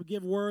line everybody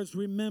give words,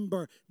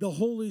 remember, the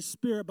Holy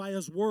Spirit, by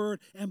His Word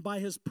and by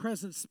His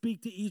presence,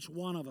 speak to each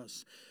one of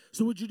us.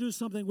 So would you do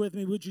something with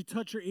me? Would you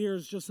touch your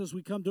ears just as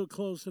we come to a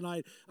close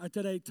today?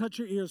 Touch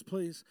your ears,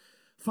 please.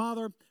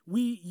 Father,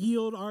 we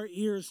yield our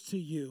ears to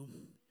you.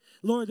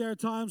 Lord, there are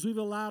times we've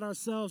allowed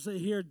ourselves to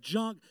hear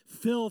junk,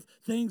 filth,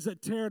 things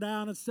that tear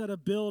down instead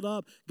of build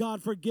up.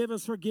 God, forgive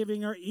us for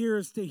giving our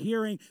ears to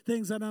hearing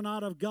things that are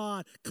not of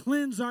God.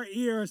 Cleanse our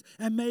ears,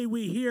 and may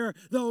we hear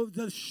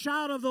the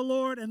shout of the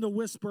Lord and the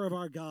whisper of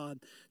our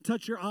God.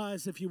 Touch your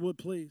eyes, if you would,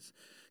 please.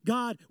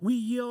 God, we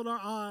yield our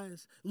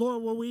eyes.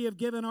 Lord, where we have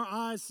given our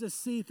eyes to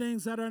see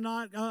things that are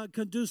not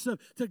conducive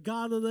to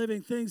godly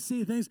living,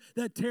 see things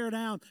that tear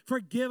down.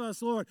 Forgive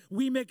us, Lord.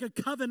 We make a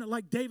covenant,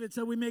 like David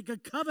said, we make a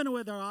covenant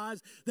with our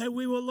eyes that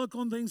we will look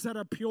on things that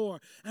are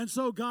pure. And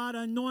so, God,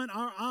 anoint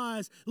our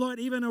eyes. Lord,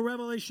 even in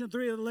Revelation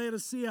 3 of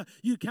Laodicea,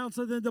 you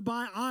counseled them to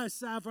buy eye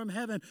salve from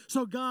heaven.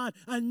 So, God,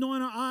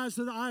 anoint our eyes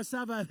to the eye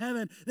salve of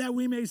heaven that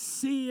we may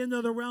see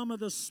into the realm of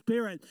the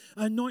Spirit.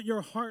 Anoint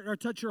your heart, or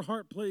touch your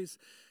heart, please.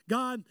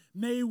 God,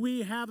 may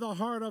we have the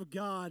heart of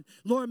God.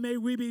 Lord, may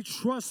we be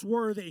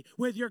trustworthy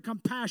with your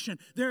compassion.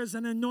 There is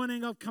an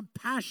anointing of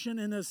compassion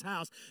in this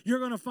house. You're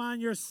going to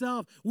find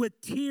yourself with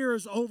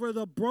tears over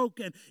the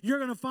broken. You're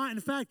going to find,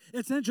 in fact,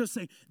 it's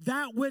interesting,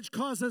 that which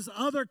causes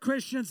other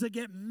Christians to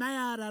get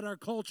mad at our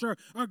culture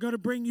are going to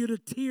bring you to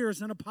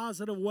tears in a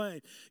positive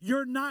way.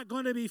 You're not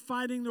going to be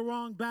fighting the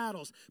wrong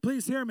battles.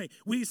 Please hear me.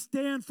 We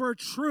stand for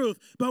truth,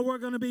 but we're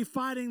going to be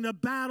fighting the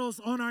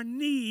battles on our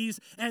knees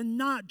and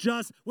not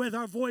just with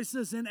our voices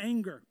in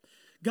anger.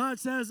 God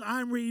says,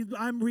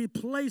 I'm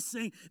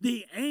replacing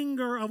the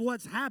anger of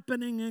what's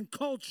happening in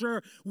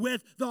culture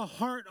with the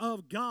heart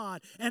of God.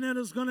 And it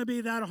is going to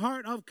be that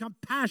heart of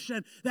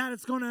compassion that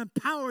it's going to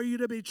empower you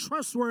to be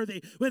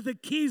trustworthy with the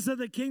keys of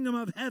the kingdom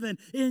of heaven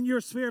in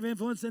your sphere of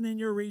influence and in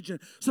your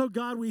region. So,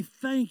 God, we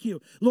thank you.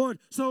 Lord,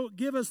 so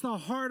give us the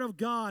heart of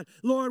God.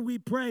 Lord, we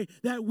pray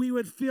that we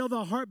would feel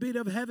the heartbeat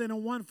of heaven.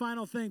 And one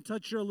final thing,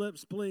 touch your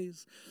lips,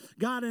 please.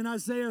 God, in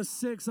Isaiah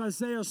 6,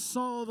 Isaiah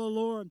saw the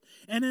Lord.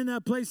 And in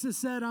that place it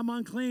said, I'm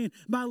unclean.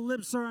 My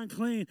lips are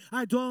unclean.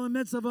 I dwell in the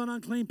midst of an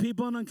unclean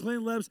people and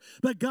unclean lips.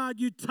 But God,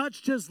 you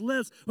touched his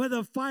lips with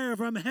a fire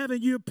from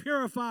heaven. You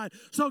purified.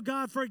 So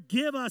God,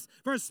 forgive us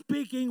for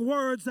speaking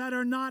words that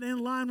are not in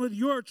line with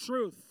your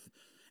truth.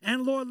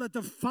 And Lord, let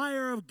the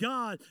fire of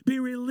God be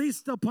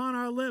released upon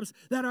our lips,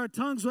 that our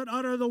tongues would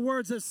utter the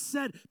words that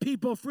set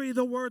people free,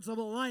 the words of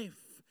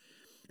life.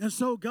 And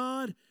so,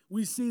 God,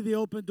 we see the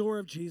open door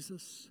of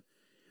Jesus.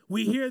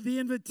 We hear the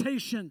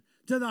invitation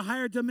to the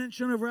higher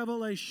dimension of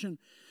revelation.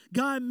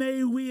 God,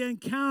 may we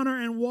encounter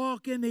and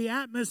walk in the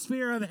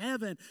atmosphere of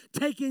heaven,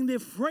 taking the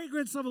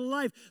fragrance of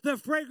life, the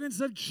fragrance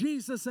of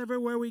Jesus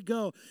everywhere we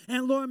go.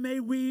 And Lord,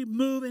 may we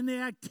move in the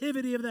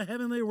activity of the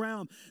heavenly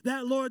realm.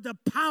 That, Lord, the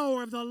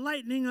power of the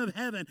lightning of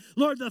heaven,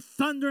 Lord, the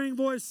thundering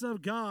voice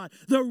of God,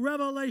 the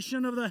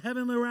revelation of the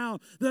heavenly realm,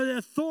 the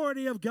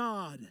authority of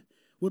God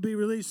will be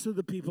released to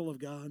the people of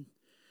God.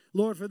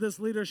 Lord, for this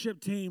leadership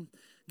team,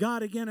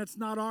 God, again, it's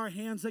not our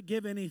hands that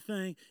give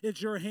anything.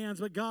 It's your hands.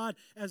 But God,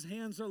 as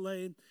hands are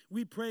laid,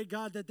 we pray,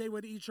 God, that they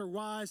would each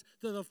arise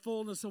to the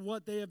fullness of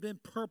what they have been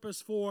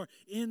purposed for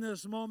in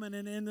this moment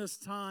and in this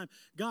time.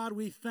 God,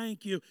 we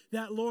thank you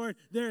that, Lord,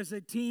 there's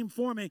a team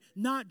forming,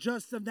 not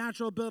just of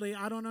natural ability.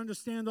 I don't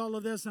understand all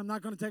of this. I'm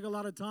not going to take a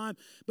lot of time.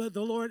 But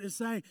the Lord is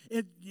saying,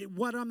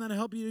 what I'm going to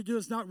help you to do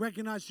is not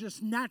recognize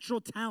just natural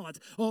talent.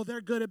 Oh,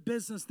 they're good at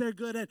business. They're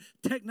good at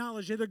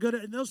technology. They're good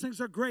at, and those things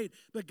are great.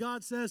 But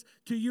God says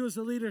to you as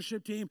a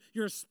leadership team,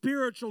 your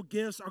spiritual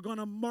gifts are going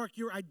to mark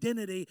your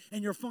identity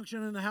and your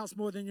function in the house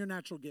more than your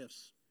natural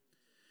gifts.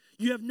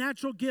 You have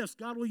natural gifts.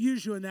 God will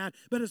use you in that,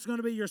 but it's going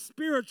to be your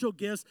spiritual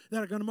gifts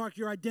that are going to mark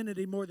your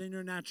identity more than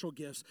your natural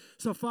gifts.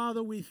 So,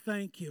 Father, we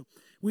thank you.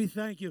 We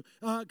thank you.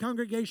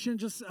 Congregation,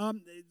 just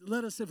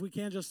let us, if we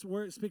can, just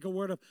speak a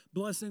word of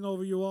blessing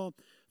over you all.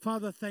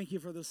 Father, thank you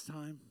for this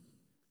time.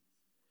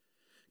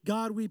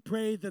 God, we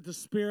pray that the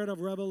spirit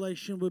of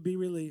revelation would be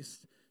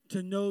released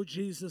to know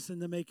Jesus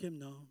and to make him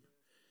known.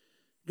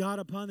 God,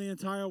 upon the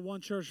entire One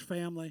Church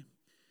family,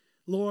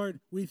 Lord,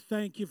 we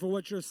thank you for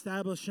what you're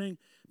establishing.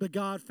 But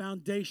God,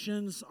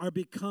 foundations are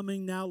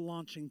becoming now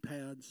launching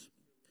pads.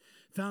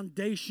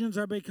 Foundations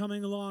are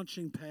becoming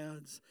launching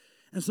pads.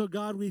 And so,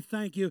 God, we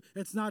thank you.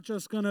 It's not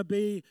just going to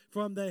be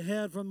from the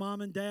head, from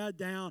mom and dad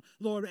down.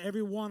 Lord,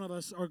 every one of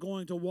us are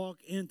going to walk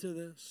into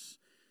this.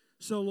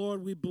 So,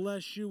 Lord, we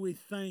bless you. We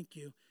thank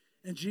you.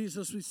 And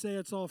Jesus, we say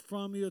it's all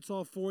from you, it's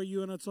all for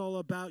you, and it's all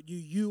about you.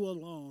 You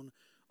alone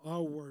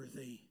are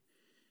worthy.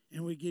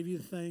 And we give you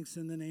thanks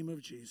in the name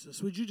of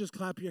Jesus. Would you just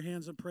clap your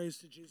hands and praise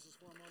to Jesus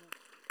for a moment?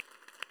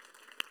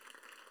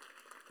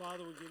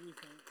 Father, we give you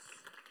thanks.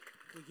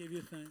 We give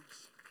you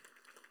thanks.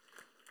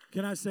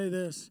 Can I say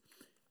this?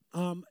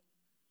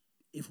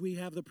 If we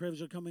have the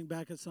privilege of coming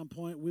back at some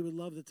point, we would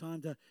love the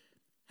time to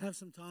have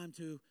some time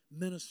to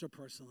minister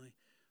personally.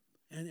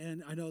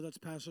 And I know that's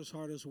Pastor's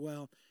heart as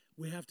well.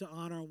 We have to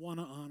honor and want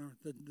to honor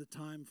the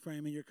time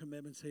frame and your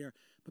commitments here.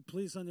 But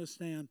please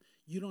understand,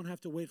 you don't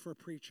have to wait for a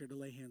preacher to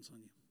lay hands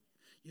on you.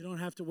 You don't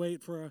have to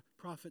wait for a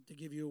prophet to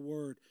give you a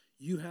word.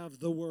 You have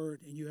the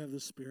word and you have the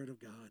Spirit of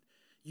God.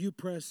 You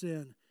press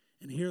in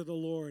and hear the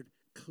Lord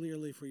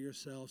clearly for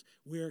yourselves.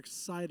 We're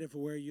excited for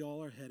where you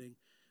all are heading.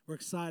 We're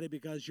excited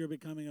because you're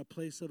becoming a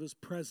place of his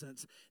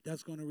presence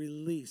that's going to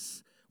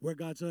release where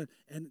God's at.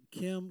 And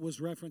Kim was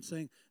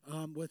referencing,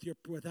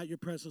 without your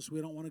presence,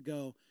 we don't want to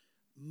go.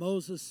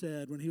 Moses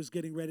said when he was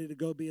getting ready to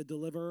go be a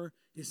deliverer,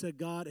 he said,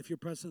 God, if your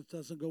presence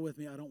doesn't go with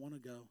me, I don't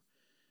want to go.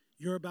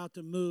 You're about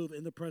to move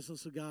in the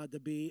presence of God to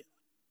be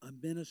a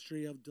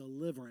ministry of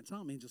deliverance. I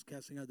don't mean just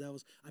casting out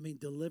devils. I mean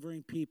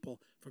delivering people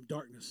from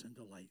darkness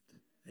into light.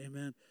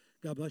 Amen.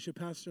 God bless you,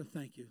 Pastor.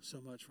 Thank you so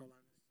much for allowing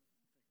me.